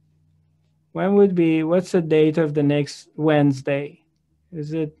 When would be, what's the date of the next Wednesday?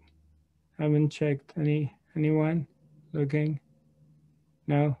 Is it, I haven't checked. Anyone looking?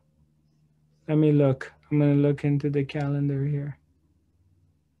 No? Let me look. I'm going to look into the calendar here.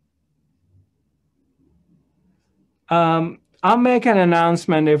 I'll make an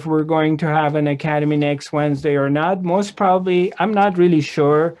announcement if we're going to have an academy next Wednesday or not. Most probably, I'm not really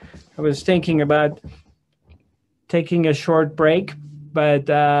sure. I was thinking about taking a short break, but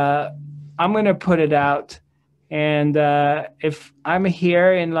I'm going to put it out. And if I'm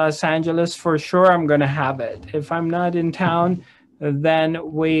here in Los Angeles, for sure, I'm going to have it. If I'm not in town,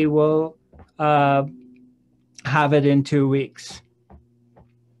 then we will have it in 2 weeks.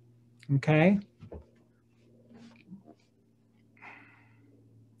 Okay?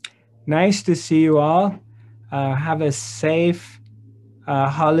 Nice to see you all. Have a safe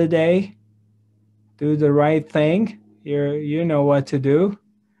holiday. Do the right thing. You know what to do.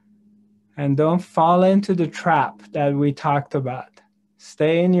 And don't fall into the trap that we talked about.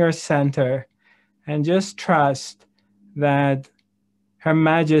 Stay in your center and just trust that Her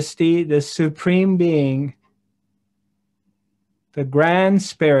Majesty, the Supreme Being, the Grand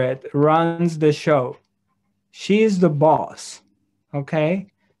Spirit, runs the show. She's the boss, okay?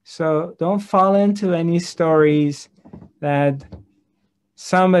 So don't fall into any stories that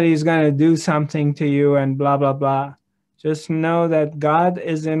somebody's going to do something to you and blah, blah, blah. Just know that God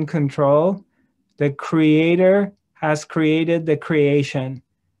is in control. The Creator has created the creation.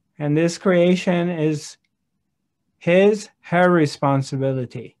 And this creation is her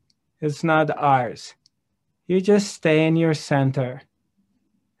responsibility. It's not ours. You just stay in your center.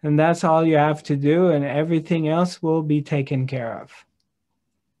 And that's all you have to do, and everything else will be taken care of.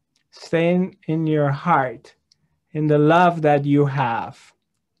 Stay in your heart, in the love that you have.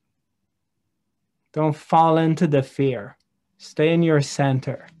 Don't fall into the fear. Stay in your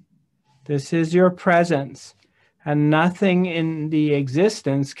center. This is your presence, and nothing in the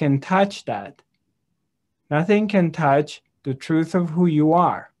existence can touch that. Nothing can touch the truth of who you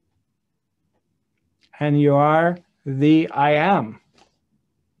are. And you are the I am.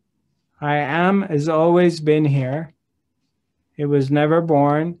 I am has always been here. It was never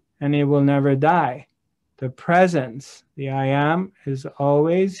born and it will never die. The presence, the I am, is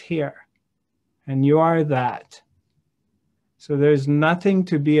always here. And you are that. So there's nothing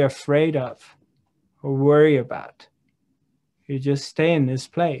to be afraid of or worry about. You just stay in this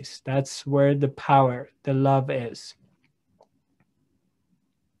place. That's where the power, the love is.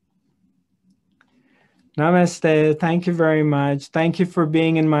 Namaste. Thank you very much. Thank you for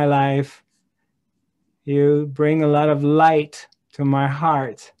being in my life. You bring a lot of light to my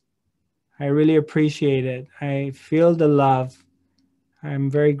heart. I really appreciate it. I feel the love. I'm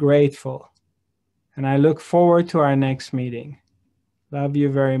very grateful. And I look forward to our next meeting. Love you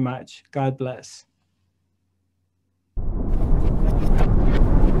very much. God bless.